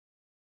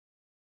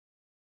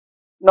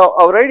 Now,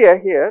 our idea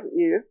here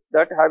is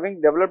that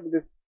having developed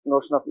this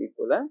notion of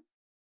equivalence,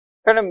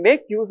 kind of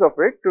make use of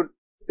it to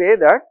say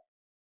that,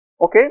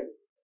 okay,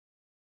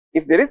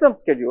 if there is some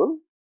schedule,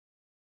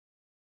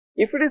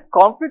 if it is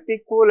conflict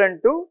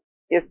equivalent to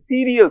a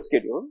serial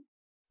schedule,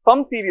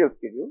 some serial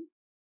schedule,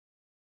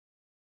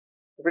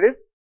 if it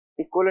is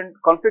equivalent,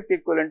 conflict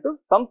equivalent to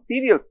some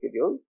serial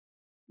schedule,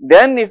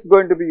 then it's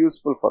going to be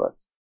useful for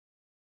us.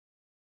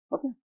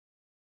 Okay.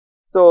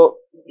 So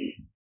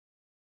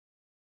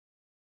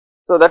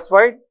that's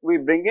why we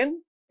bring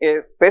in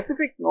a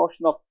specific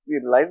notion of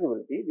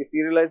serializability. The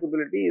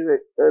serializability is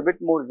a bit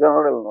more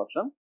general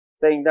notion,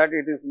 saying that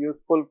it is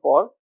useful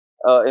for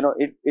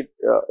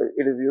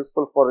it is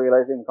useful for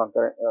realizing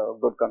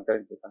good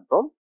concurrency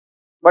control.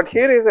 But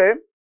here is a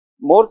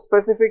more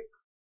specific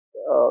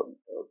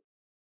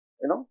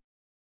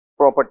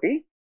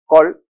property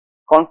called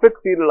conflict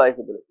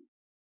serializability.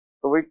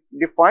 So we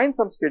define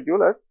some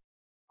schedule as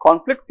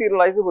conflict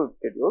serializable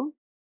schedule,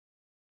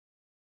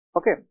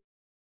 okay,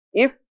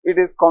 if it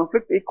is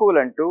conflict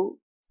equivalent to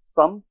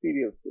some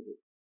serial schedule.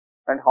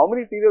 And how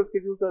many serial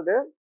schedules are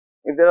there?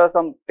 If there are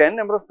some 10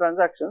 number of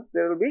transactions,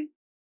 there will be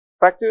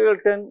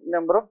factorial 10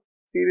 number of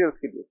serial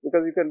schedules,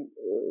 because you can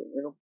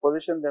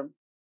position them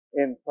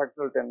in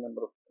factorial 10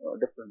 number of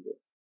different ways.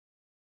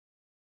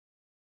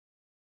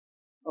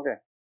 Okay.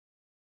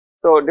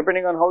 So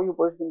depending on how you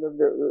position them,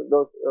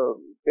 those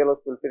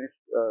payloads will finish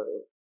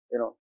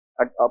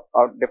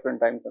at different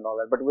times and all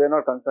that, but we are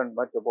not concerned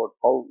much about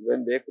how,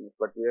 when they finish,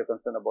 but we are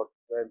concerned about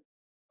when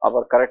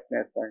our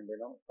correctness and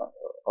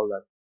all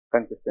that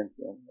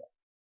consistency and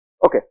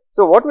that. Okay.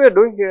 So what we are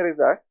doing here is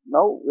that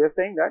now we are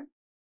saying that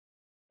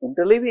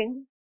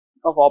interleaving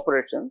of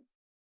operations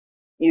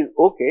is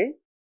okay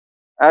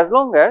as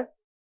long as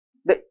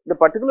the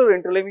particular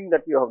interleaving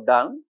that you have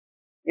done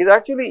is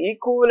actually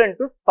equivalent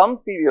to some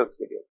serial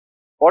schedule.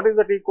 What is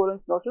that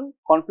equivalence notion?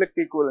 Conflict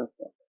equivalence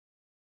notion.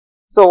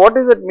 So what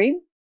does it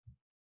mean?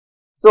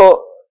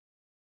 So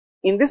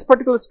in this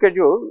particular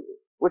schedule,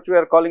 which we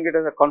are calling it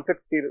as a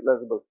conflict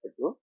serializable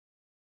schedule,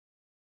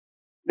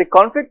 the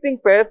conflicting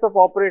pairs of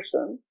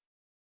operations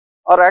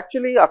are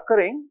actually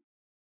occurring,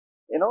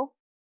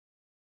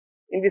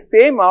 in the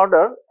same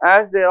order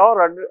as they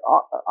are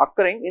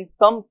occurring in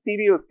some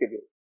serial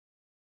schedule.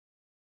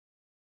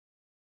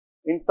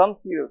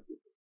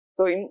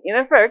 So, in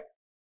effect,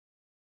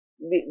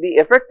 the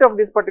effect of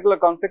this particular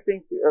conflict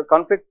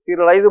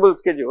serializable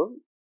schedule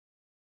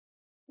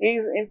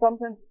is in some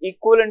sense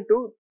equivalent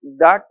to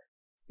that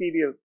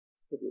serial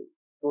schedule,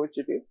 to which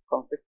it is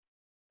conflict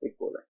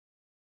equivalent.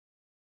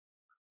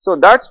 So,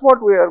 that is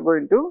what we are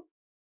going to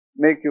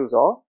make use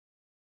of.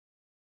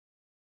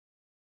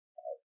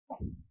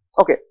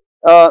 Okay.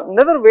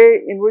 Another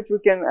way in which we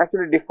can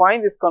actually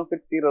define this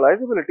conflict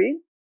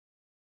serializability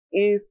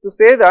is to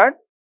say that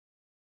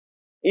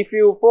if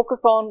you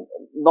focus on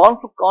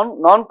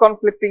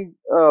non-conflicting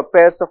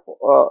pairs of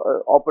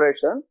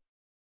operations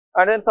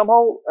and then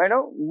somehow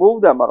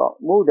move them,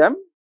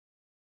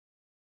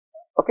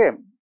 okay,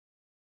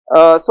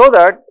 so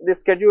that the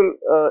schedule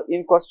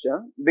in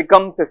question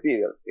becomes a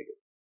serial schedule.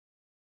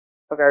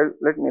 Okay,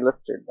 let me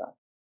illustrate that.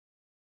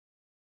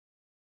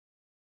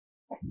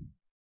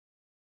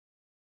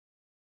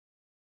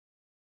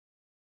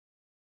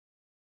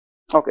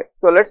 Okay,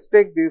 so let us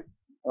take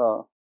this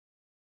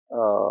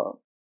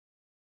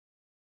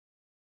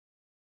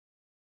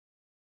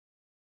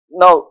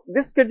now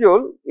this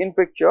schedule in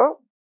picture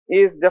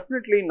is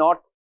definitely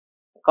not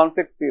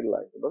conflict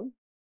serializable,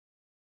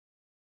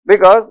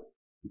 because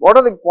what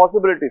are the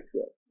possibilities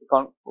here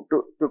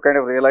to kind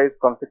of realize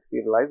conflict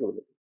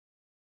serializability?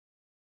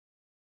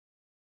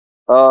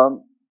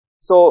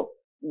 So,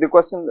 the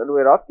question that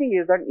we are asking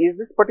is that, is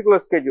this particular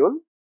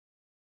schedule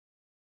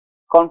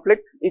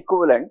conflict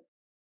equivalent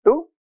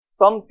to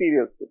some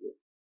serial schedule?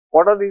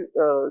 What are the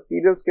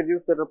serial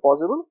schedules that are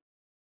possible?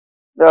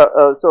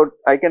 So,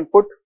 I can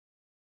put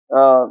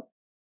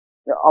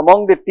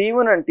among the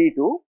T1 and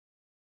T2,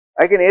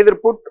 I can either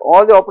put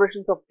all the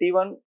operations of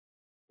T1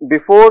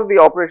 before the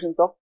operations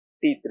of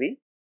T3,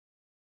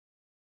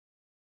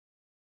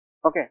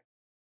 okay,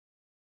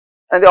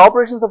 and the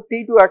operations of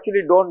T2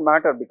 actually do not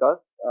matter,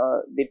 because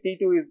the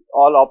T2 is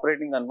all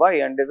operating on Y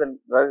and does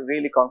not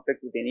really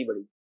conflict with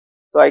anybody.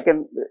 So, I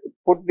can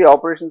put the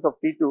operations of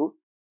T2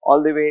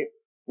 all the way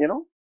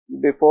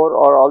before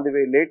or all the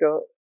way later,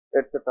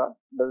 etc.,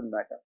 does not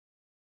matter.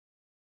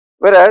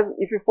 Whereas,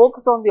 if you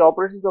focus on the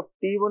operations of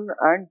T1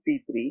 and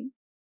T3,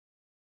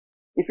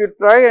 if you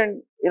try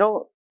and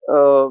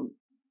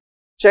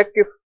check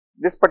if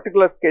this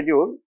particular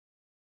schedule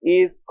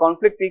is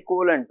conflict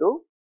equivalent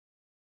to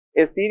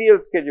a serial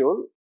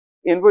schedule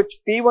in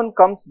which T1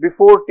 comes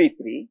before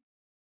T3,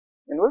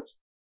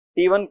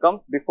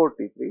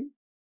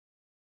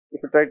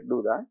 if you try to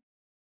do that,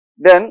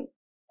 then,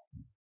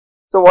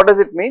 so what does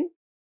it mean?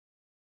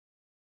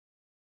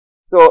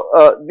 So,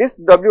 this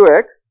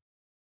Wx,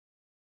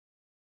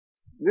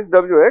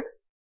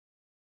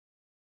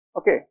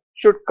 okay,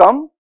 should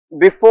come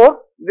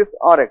before this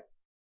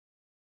Rx.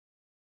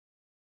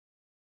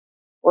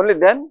 Only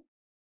then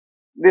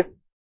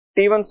this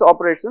T1's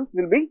operations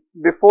will be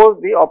before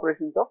the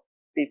operations of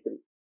T3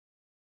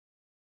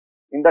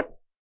 in that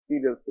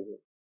serial schedule,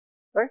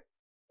 right.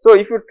 So,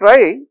 if you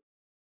try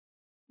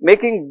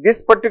making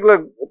this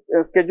particular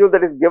schedule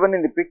that is given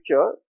in the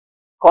picture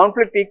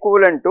conflict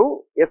equivalent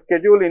to a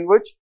schedule in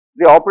which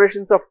the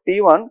operations of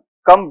T1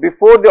 come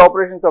before the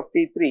operations of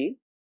T3,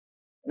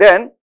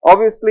 then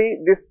obviously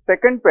this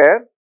second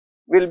pair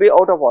will be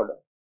out of order.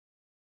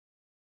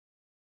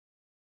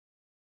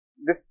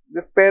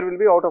 This pair will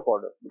be out of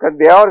order, because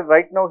they are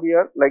right now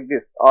here like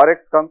this,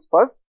 Rx comes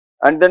first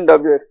and then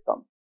Wx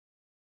comes.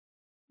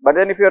 But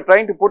then if you are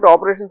trying to put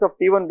operations of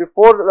T1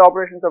 before the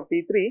operations of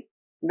T3,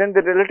 then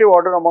the relative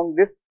order among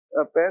this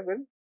pair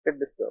will get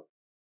disturbed.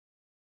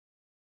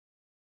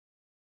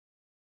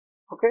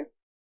 Okay.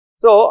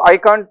 So, I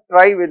can't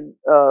try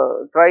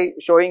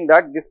showing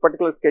that this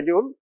particular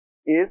schedule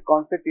is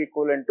conflict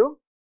equivalent to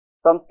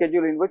some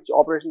schedule in which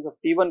operations of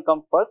T1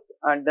 come first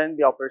and then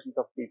the operations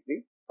of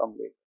T3 come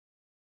later.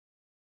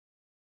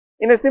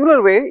 In a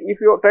similar way, if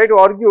you try to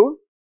argue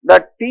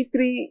that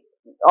T3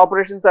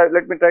 operations are,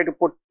 let me try to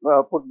put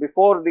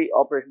before the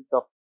operations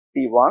of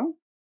T1,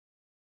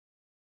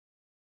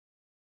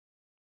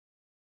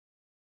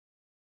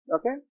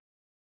 okay,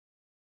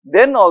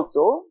 then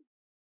also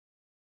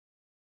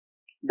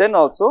the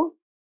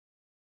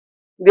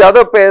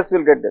other pairs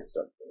will get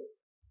disturbed.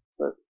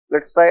 So, let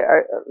us try,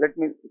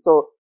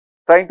 so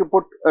trying to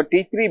put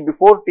T3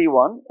 before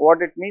T1,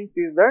 what it means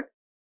is that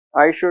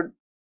I should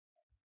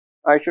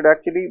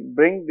actually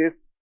bring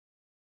this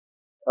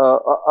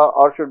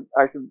or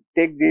I should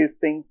take these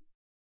things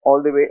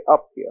all the way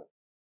up here,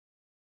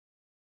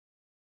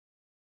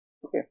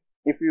 okay.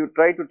 If you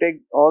try to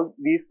take all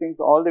these things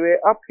all the way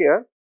up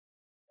here,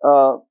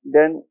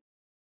 then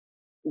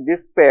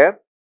this pair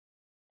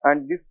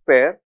and this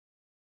pair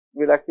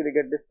will actually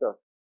get disturbed,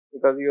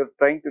 because you are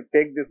trying to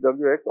take this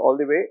Wx all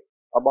the way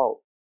above.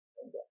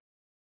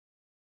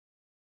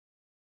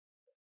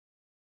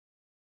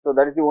 So, So,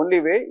 that is the only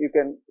way you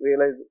can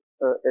realize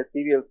a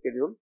serial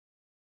schedule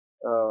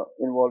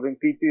involving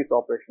T3's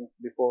operations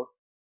before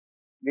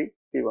the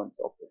T1's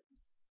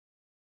operations.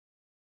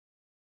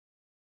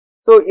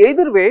 So,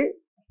 either way,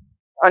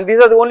 and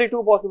these are the only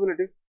two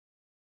possibilities,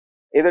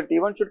 either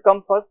T1 should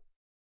come first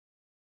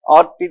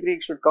or T3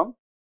 should come,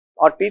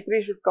 or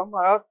T3 should come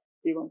or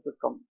T1 should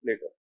come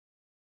later.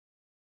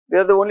 They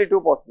are the only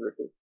two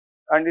possibilities,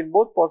 and in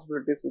both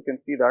possibilities we can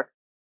see that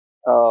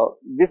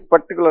this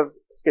particular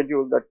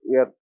schedule that we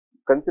are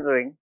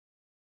considering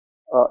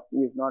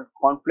is not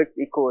conflict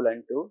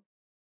equivalent to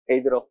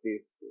either of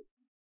these two,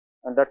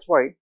 and that is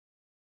why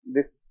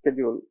this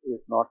schedule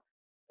is not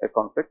a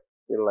conflict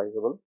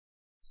serializable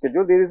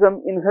schedule. There is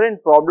some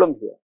inherent problem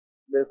here.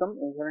 There is some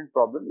inherent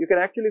problem. You can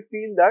actually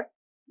feel that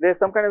there is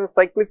some kind of a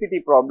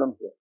cyclicity problem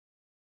here.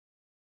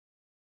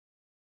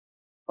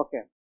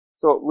 Okay.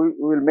 So, we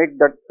will make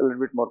that a little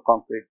bit more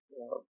concrete.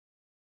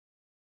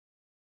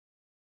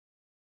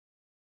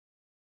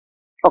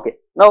 Okay.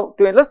 Now,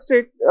 to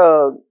illustrate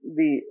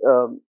the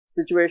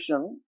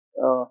situation,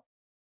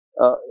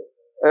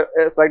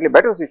 a slightly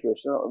better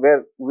situation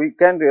where we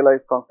can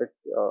realize conflict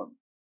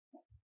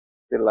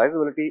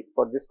serializability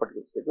for this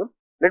particular schedule,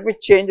 let me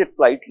change it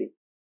slightly.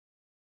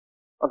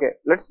 Okay.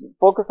 Let us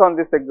focus on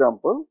this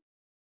example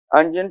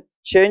and then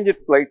change it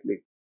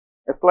slightly.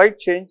 A slight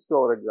change to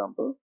our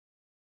example.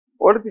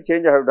 What is the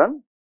change I have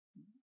done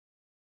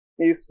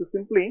is to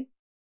simply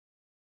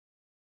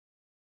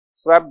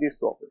swap these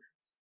two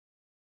operations,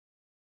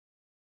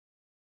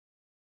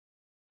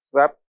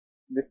 swap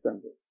this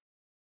and this.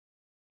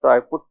 So, I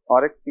put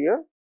Rx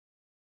here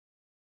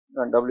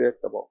and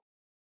Wx above.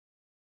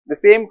 The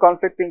same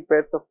conflicting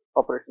pairs of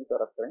operations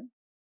are occurring,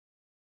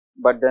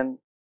 but then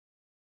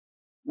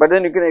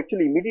you can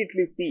actually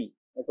immediately see,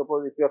 I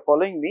suppose if you are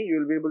following me, you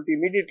will be able to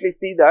immediately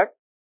see that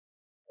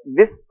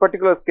this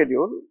particular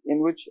schedule in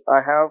which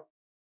I have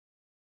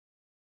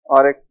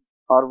Rx,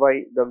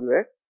 Ry,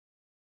 Wx,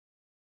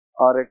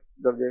 Rx,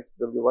 Wx,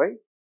 Wy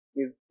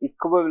is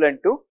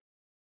equivalent to,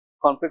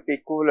 conflict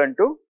equivalent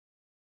to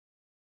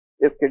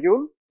a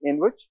schedule in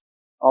which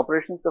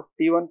operations of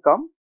T1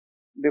 come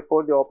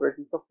before the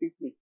operations of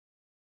T3.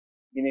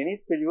 In any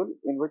schedule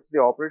in which the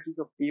operations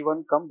of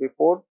T1 come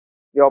before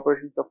the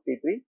operations of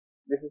T3,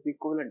 this is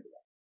equivalent to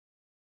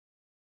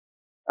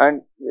that,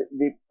 and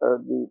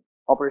the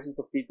operations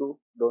of T2 do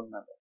not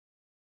matter.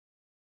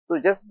 So,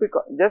 just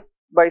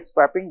by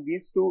swapping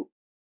these two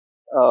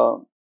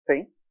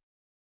things,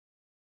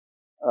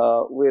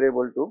 we are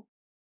able to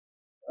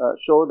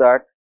show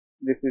that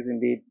this is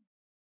indeed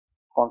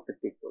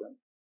conflict equivalent.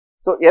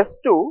 So,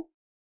 S2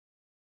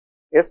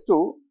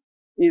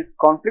 is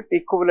conflict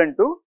equivalent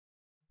to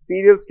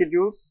serial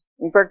schedules.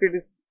 In fact, it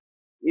is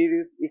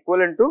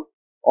equivalent to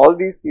all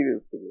these serial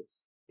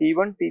schedules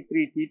T1,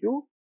 T3,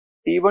 T2,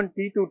 T1,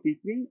 T2,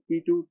 T3,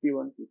 T2,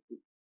 T1, T3.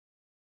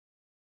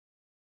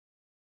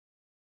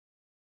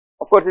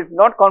 Of course, it is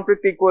not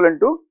conflict equivalent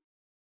to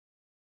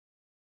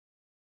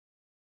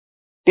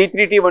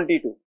T3, T1,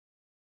 T2.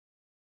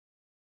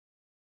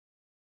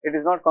 It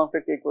is not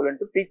conflict equivalent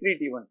to T3,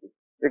 T1, T2,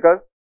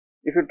 because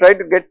if you try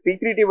to get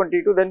T3, T1,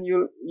 T2, then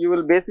you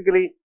will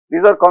basically,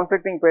 these are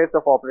conflicting pairs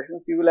of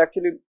operations, you will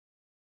actually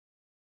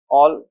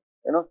all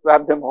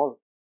swap them all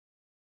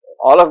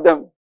of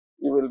them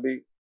you will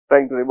be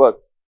trying to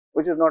reverse,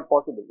 which is not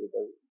possible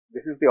because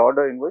this is the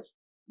order in which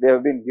they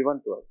have been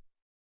given to us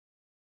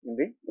in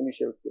the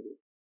initial schedule.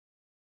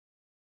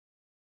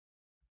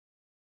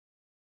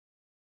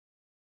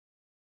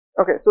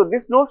 Okay, so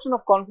this notion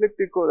of conflict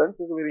equivalence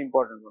is a very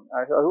important one.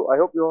 I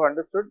hope you have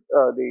understood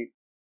the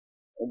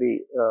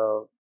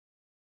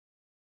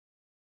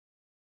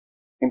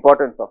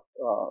importance of.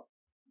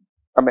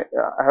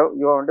 I hope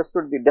you have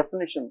understood the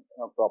definition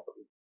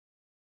properly.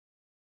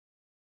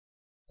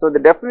 So, the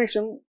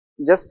definition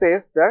just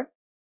says that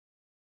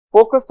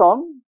focus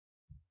on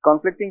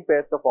conflicting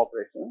pairs of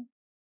operations.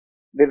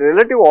 The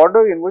relative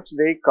order in which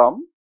they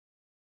come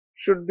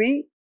should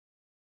be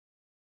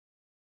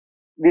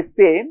the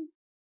same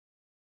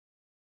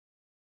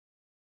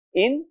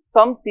in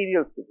some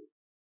serial schedule.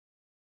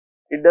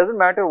 It does not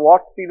matter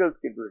what serial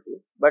schedule it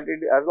is, but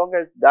as long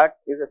as that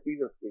is a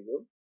serial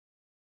schedule,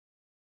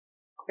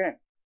 okay,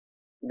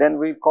 then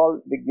we call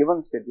the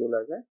given schedule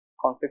as a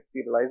conflict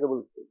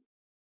serializable schedule.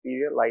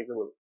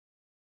 Serializable.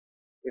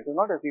 It is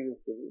not a serial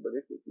schedule, but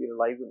it is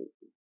serializable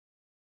schedule.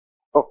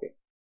 Okay.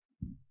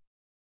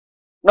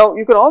 Now,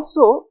 you can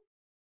also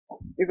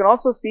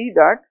see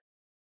that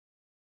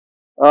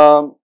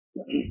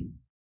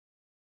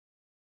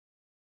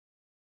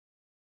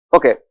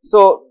okay.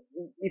 So,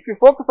 if you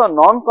focus on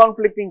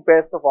non-conflicting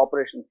pairs of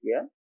operations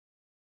here,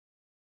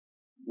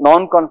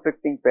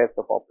 non-conflicting pairs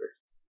of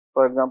operations,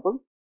 for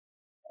example,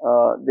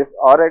 this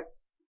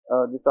Rx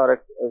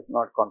is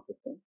not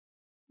conflicting,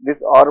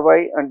 this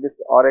Ry and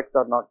this Rx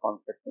are not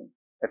conflicting,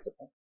 etc.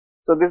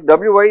 So, this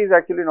Wy is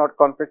actually not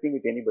conflicting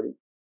with anybody.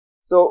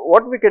 So,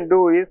 what we can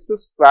do is to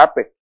swap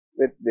it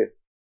with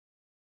this.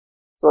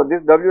 So,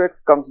 this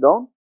Wx comes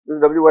down, this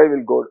Wy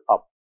will go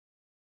up.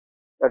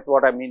 That is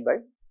what I mean by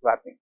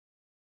swapping.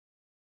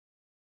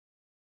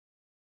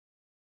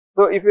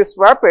 So, if you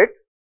swap it,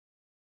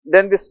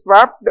 then the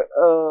swapped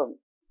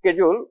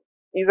schedule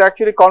is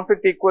actually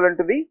conflict equivalent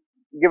to the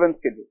given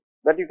schedule,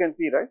 that you can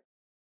see, right.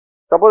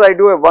 Suppose I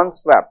do a one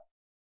swap,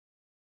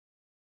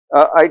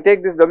 I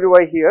take this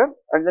Wy here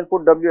and then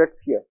put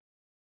Wx here.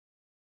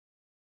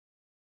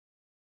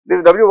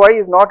 This Wy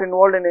is not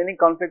involved in any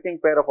conflicting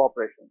pair of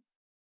operations,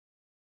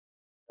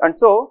 and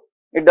so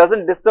it does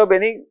not disturb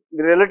any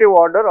relative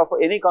order of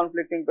any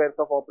conflicting pairs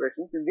of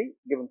operations in the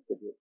given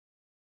schedule,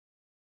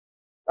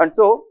 and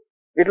so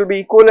it will be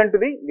equivalent to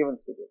the given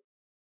schedule.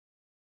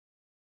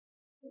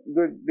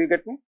 Do you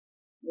get me?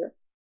 Yeah.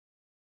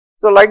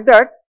 So, like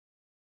that,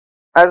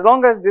 as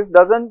long as this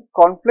does not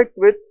conflict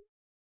with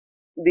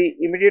the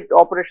immediate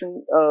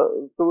operation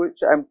to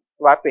which I am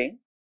swapping,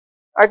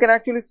 I can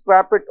actually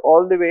swap it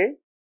all the way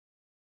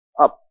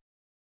up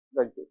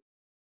like this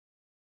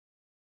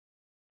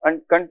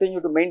and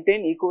continue to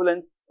maintain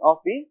equivalence of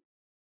the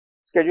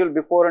schedule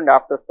before and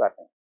after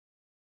swapping.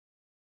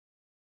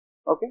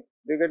 Okay,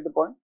 do you get the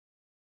point?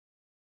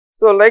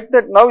 So, like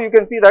that, now you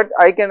can see that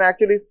I can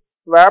actually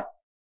swap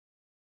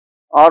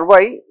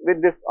Ry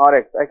with this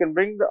Rx. I can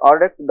bring the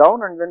Rx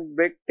down and then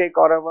take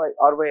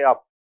Ry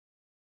up.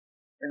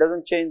 It does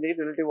not change the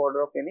relative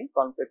order of any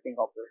conflicting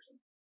operation.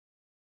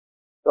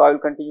 So, I will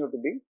continue to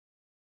be.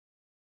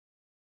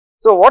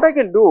 So, what I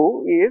can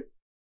do is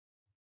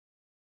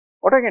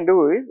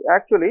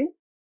actually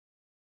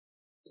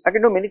I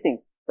can do many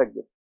things like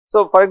this.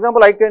 So, for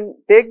example, I can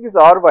take this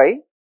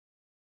Ry,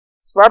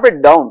 swap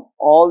it down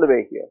all the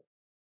way here.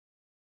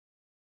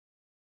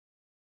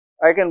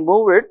 I can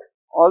move it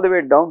all the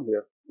way down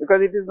here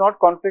because it is not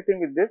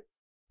conflicting with this.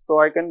 So,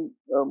 I can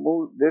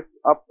move this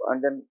up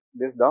and then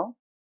this down,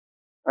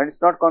 and it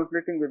is not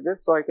conflicting with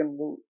this. So, I can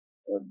move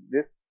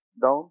this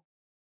down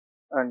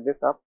and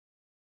this up,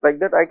 like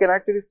that. I can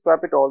actually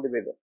swap it all the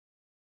way there.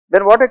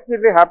 Then what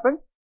actually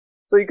happens?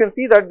 So, you can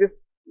see that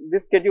this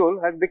schedule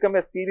has become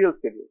a serial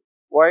schedule.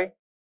 Why?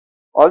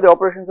 All the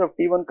operations of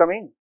T1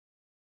 coming,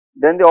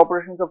 then the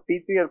operations of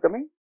T3 are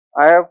coming.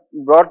 I have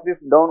brought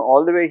this down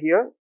all the way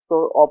here.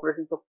 So,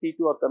 operations of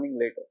T2 are coming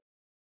later.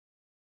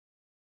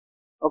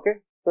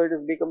 Okay. So, it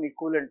has become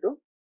equivalent to,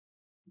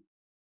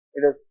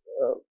 it has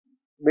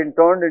been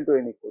turned into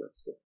an equivalent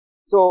state.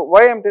 So,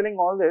 why I am telling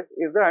all this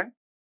is that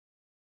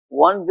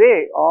one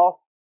way of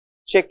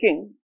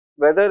checking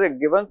whether a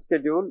given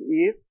schedule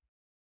is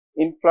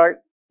in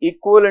fact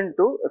equivalent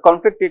to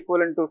conflict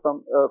serializable,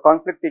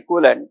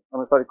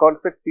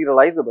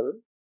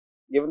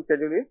 given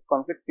schedule is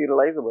conflict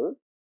serializable,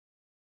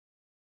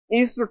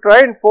 is to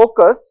try and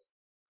focus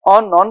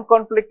on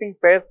non-conflicting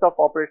pairs of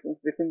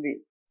operations within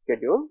the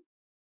schedule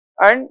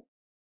and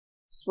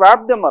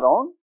swap them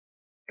around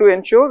to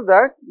ensure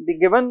that the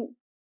given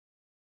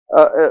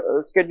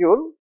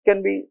schedule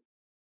can be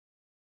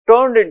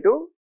turned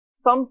into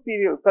some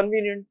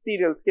convenient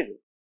serial schedule.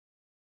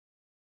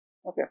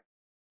 Okay.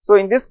 So,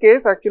 in this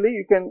case actually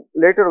you can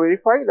later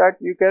verify that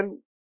you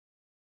can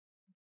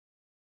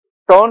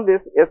turn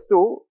this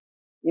S2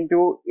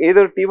 into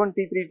either T1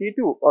 T3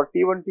 T2 or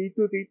T1 T2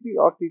 T3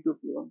 or T2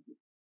 T1 T2.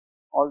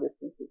 All these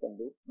things you can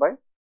do by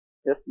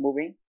just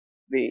moving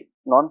the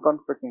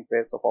non-conflicting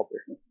pairs of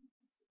operations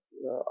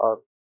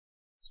or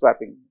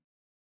swapping.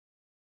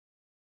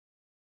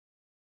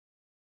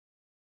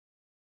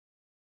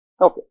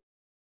 Okay.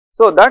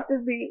 So, that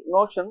is the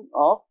notion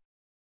of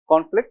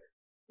conflict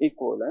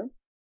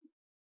equivalence.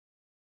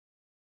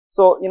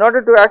 So, in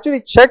order to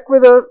actually check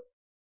whether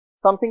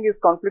something is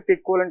conflict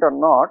equivalent or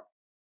not,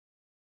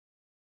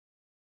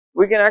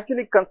 we can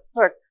actually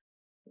construct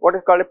what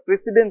is called a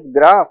precedence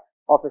graph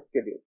of a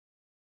schedule,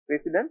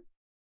 precedence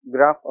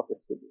graph of a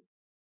schedule.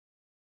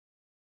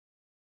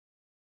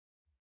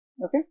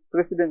 Okay,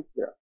 precedence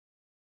graph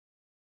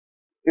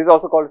is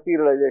also called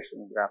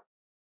serialization graph.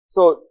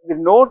 So, the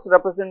nodes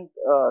represent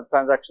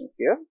transactions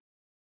here,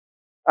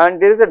 and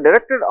there is a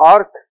directed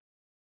arc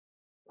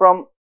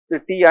from the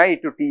Ti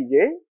to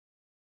Tj.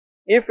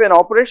 If an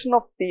operation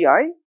of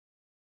Ti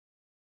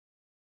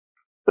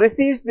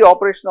precedes the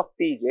operation of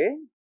Tj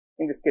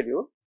in the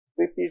schedule,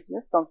 precedes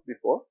means comes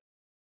before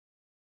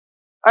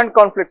and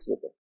conflicts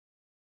with it.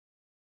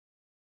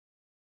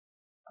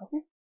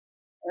 Okay,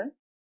 and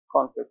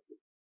conflicts with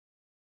it.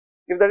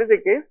 If that is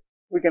the case,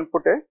 we can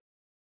put a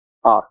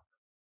arc.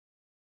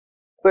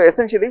 So,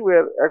 essentially we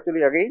are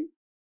actually again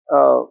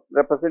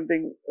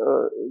representing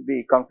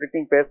the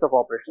conflicting pairs of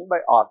operations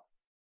by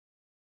arcs,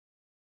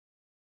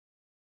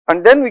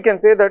 and then we can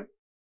say that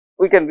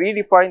we can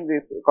redefine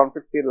this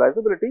conflict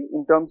serializability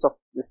in terms of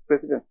this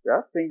precedence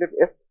graph, saying that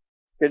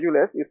schedule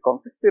S is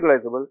conflict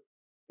serializable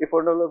if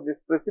all of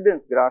this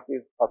precedence graph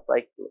is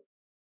acyclic.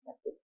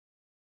 Okay.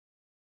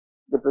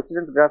 The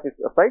precedence graph is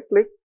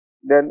acyclic,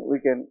 then we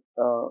can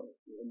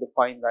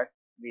define that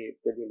the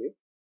schedule is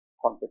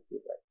conflict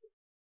serializable.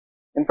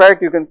 In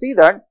fact, you can see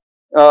that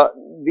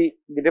the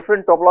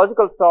different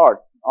topological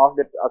sorts of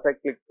that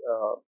acyclic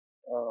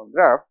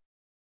graph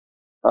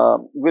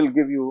will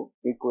give you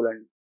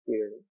equivalent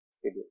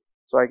schedule.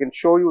 So, I can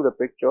show you the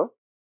picture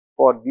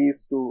for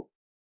these two.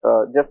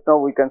 Just now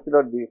we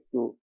considered these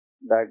two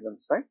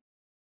diagrams, right.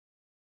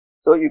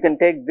 So, you can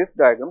take this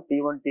diagram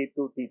T1,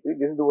 T2, T3,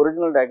 this is the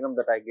original diagram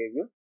that I gave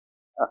you,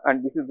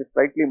 and this is the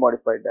slightly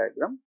modified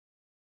diagram.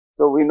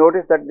 So, we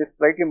notice that this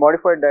slightly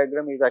modified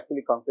diagram is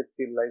actually conflict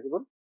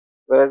serializable,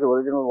 whereas the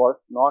original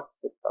was not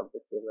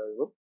conflict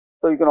serializable.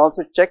 So, you can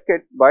also check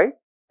it by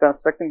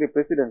constructing the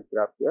precedence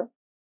graph here.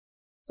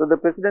 So, the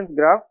precedence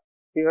graph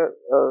here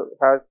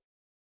has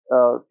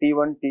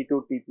T1, T2,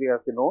 T3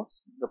 as the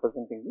nodes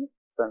representing the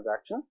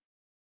transactions.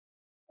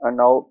 And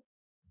now,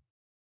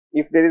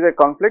 if there is a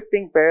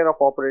conflicting pair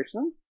of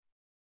operations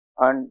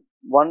and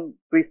one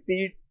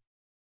precedes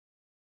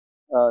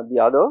the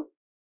other,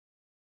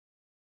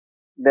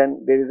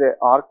 then there is a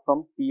arc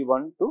from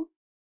T1 to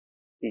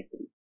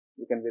T3.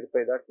 You can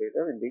verify that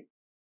later in the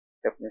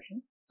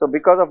definition. So,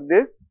 because of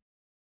this,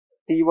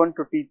 T1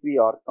 to T3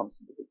 arc comes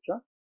into the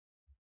picture.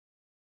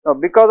 Now,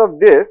 because of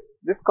this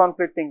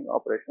conflicting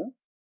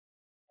operations,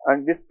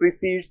 and this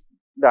precedes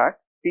that,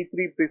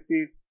 T3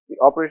 precedes, the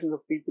operations of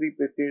T3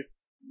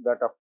 precedes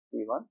that of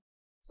T1.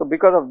 So,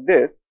 because of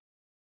this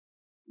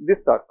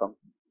arc comes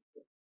into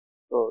the picture.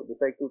 So, the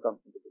cycle comes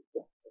into the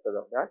picture because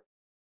of that,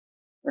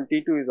 and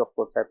T2 is of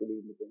course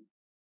happily independent.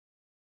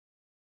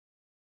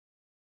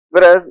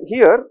 Whereas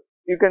here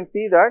you can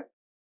see that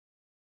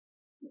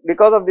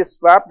because of this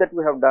swap that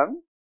we have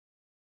done,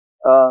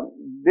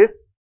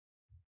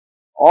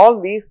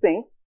 all these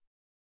things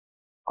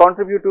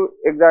contribute to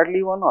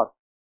exactly one arc.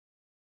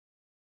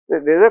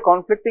 There is a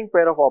conflicting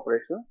pair of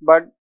operations,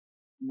 but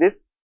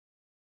this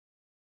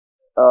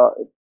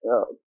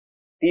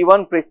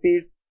T1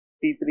 precedes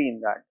T3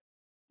 in that.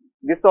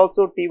 This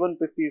also T1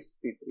 precedes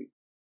T3.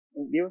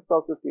 And this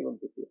also T1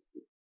 precedes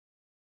T3.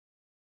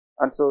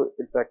 And so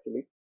it's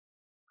actually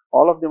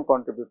all of them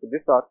contribute to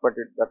this arc, but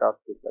that arc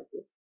is like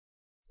this.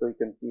 So you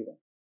can see that.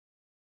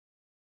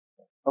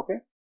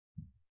 Okay.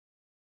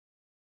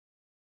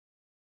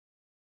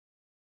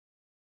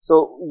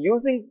 So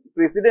using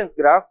precedence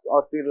graphs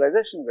or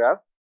serialization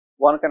graphs,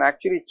 one can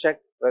actually check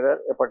whether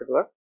a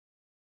particular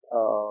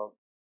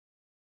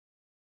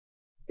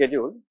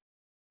schedule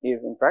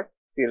is in fact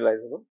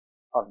serializable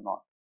or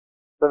not.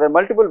 So there are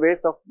multiple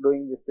ways of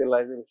doing this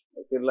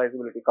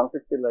serializability,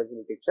 conflict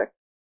serializability check.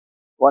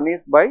 One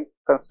is by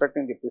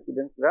constructing the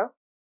precedence graph.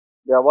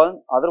 The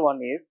other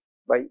one is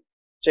by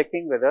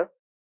checking whether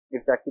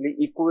it's actually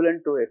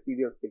equivalent to a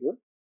serial schedule,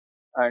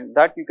 and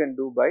that you can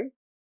do by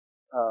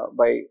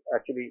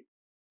actually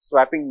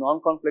swapping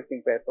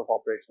non-conflicting pairs of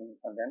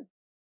operations and then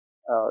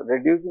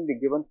reducing the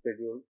given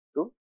schedule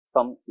to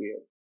some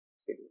serial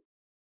schedule.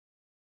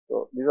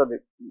 So these are the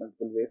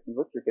multiple ways in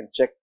which you can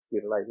check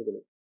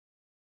serializability.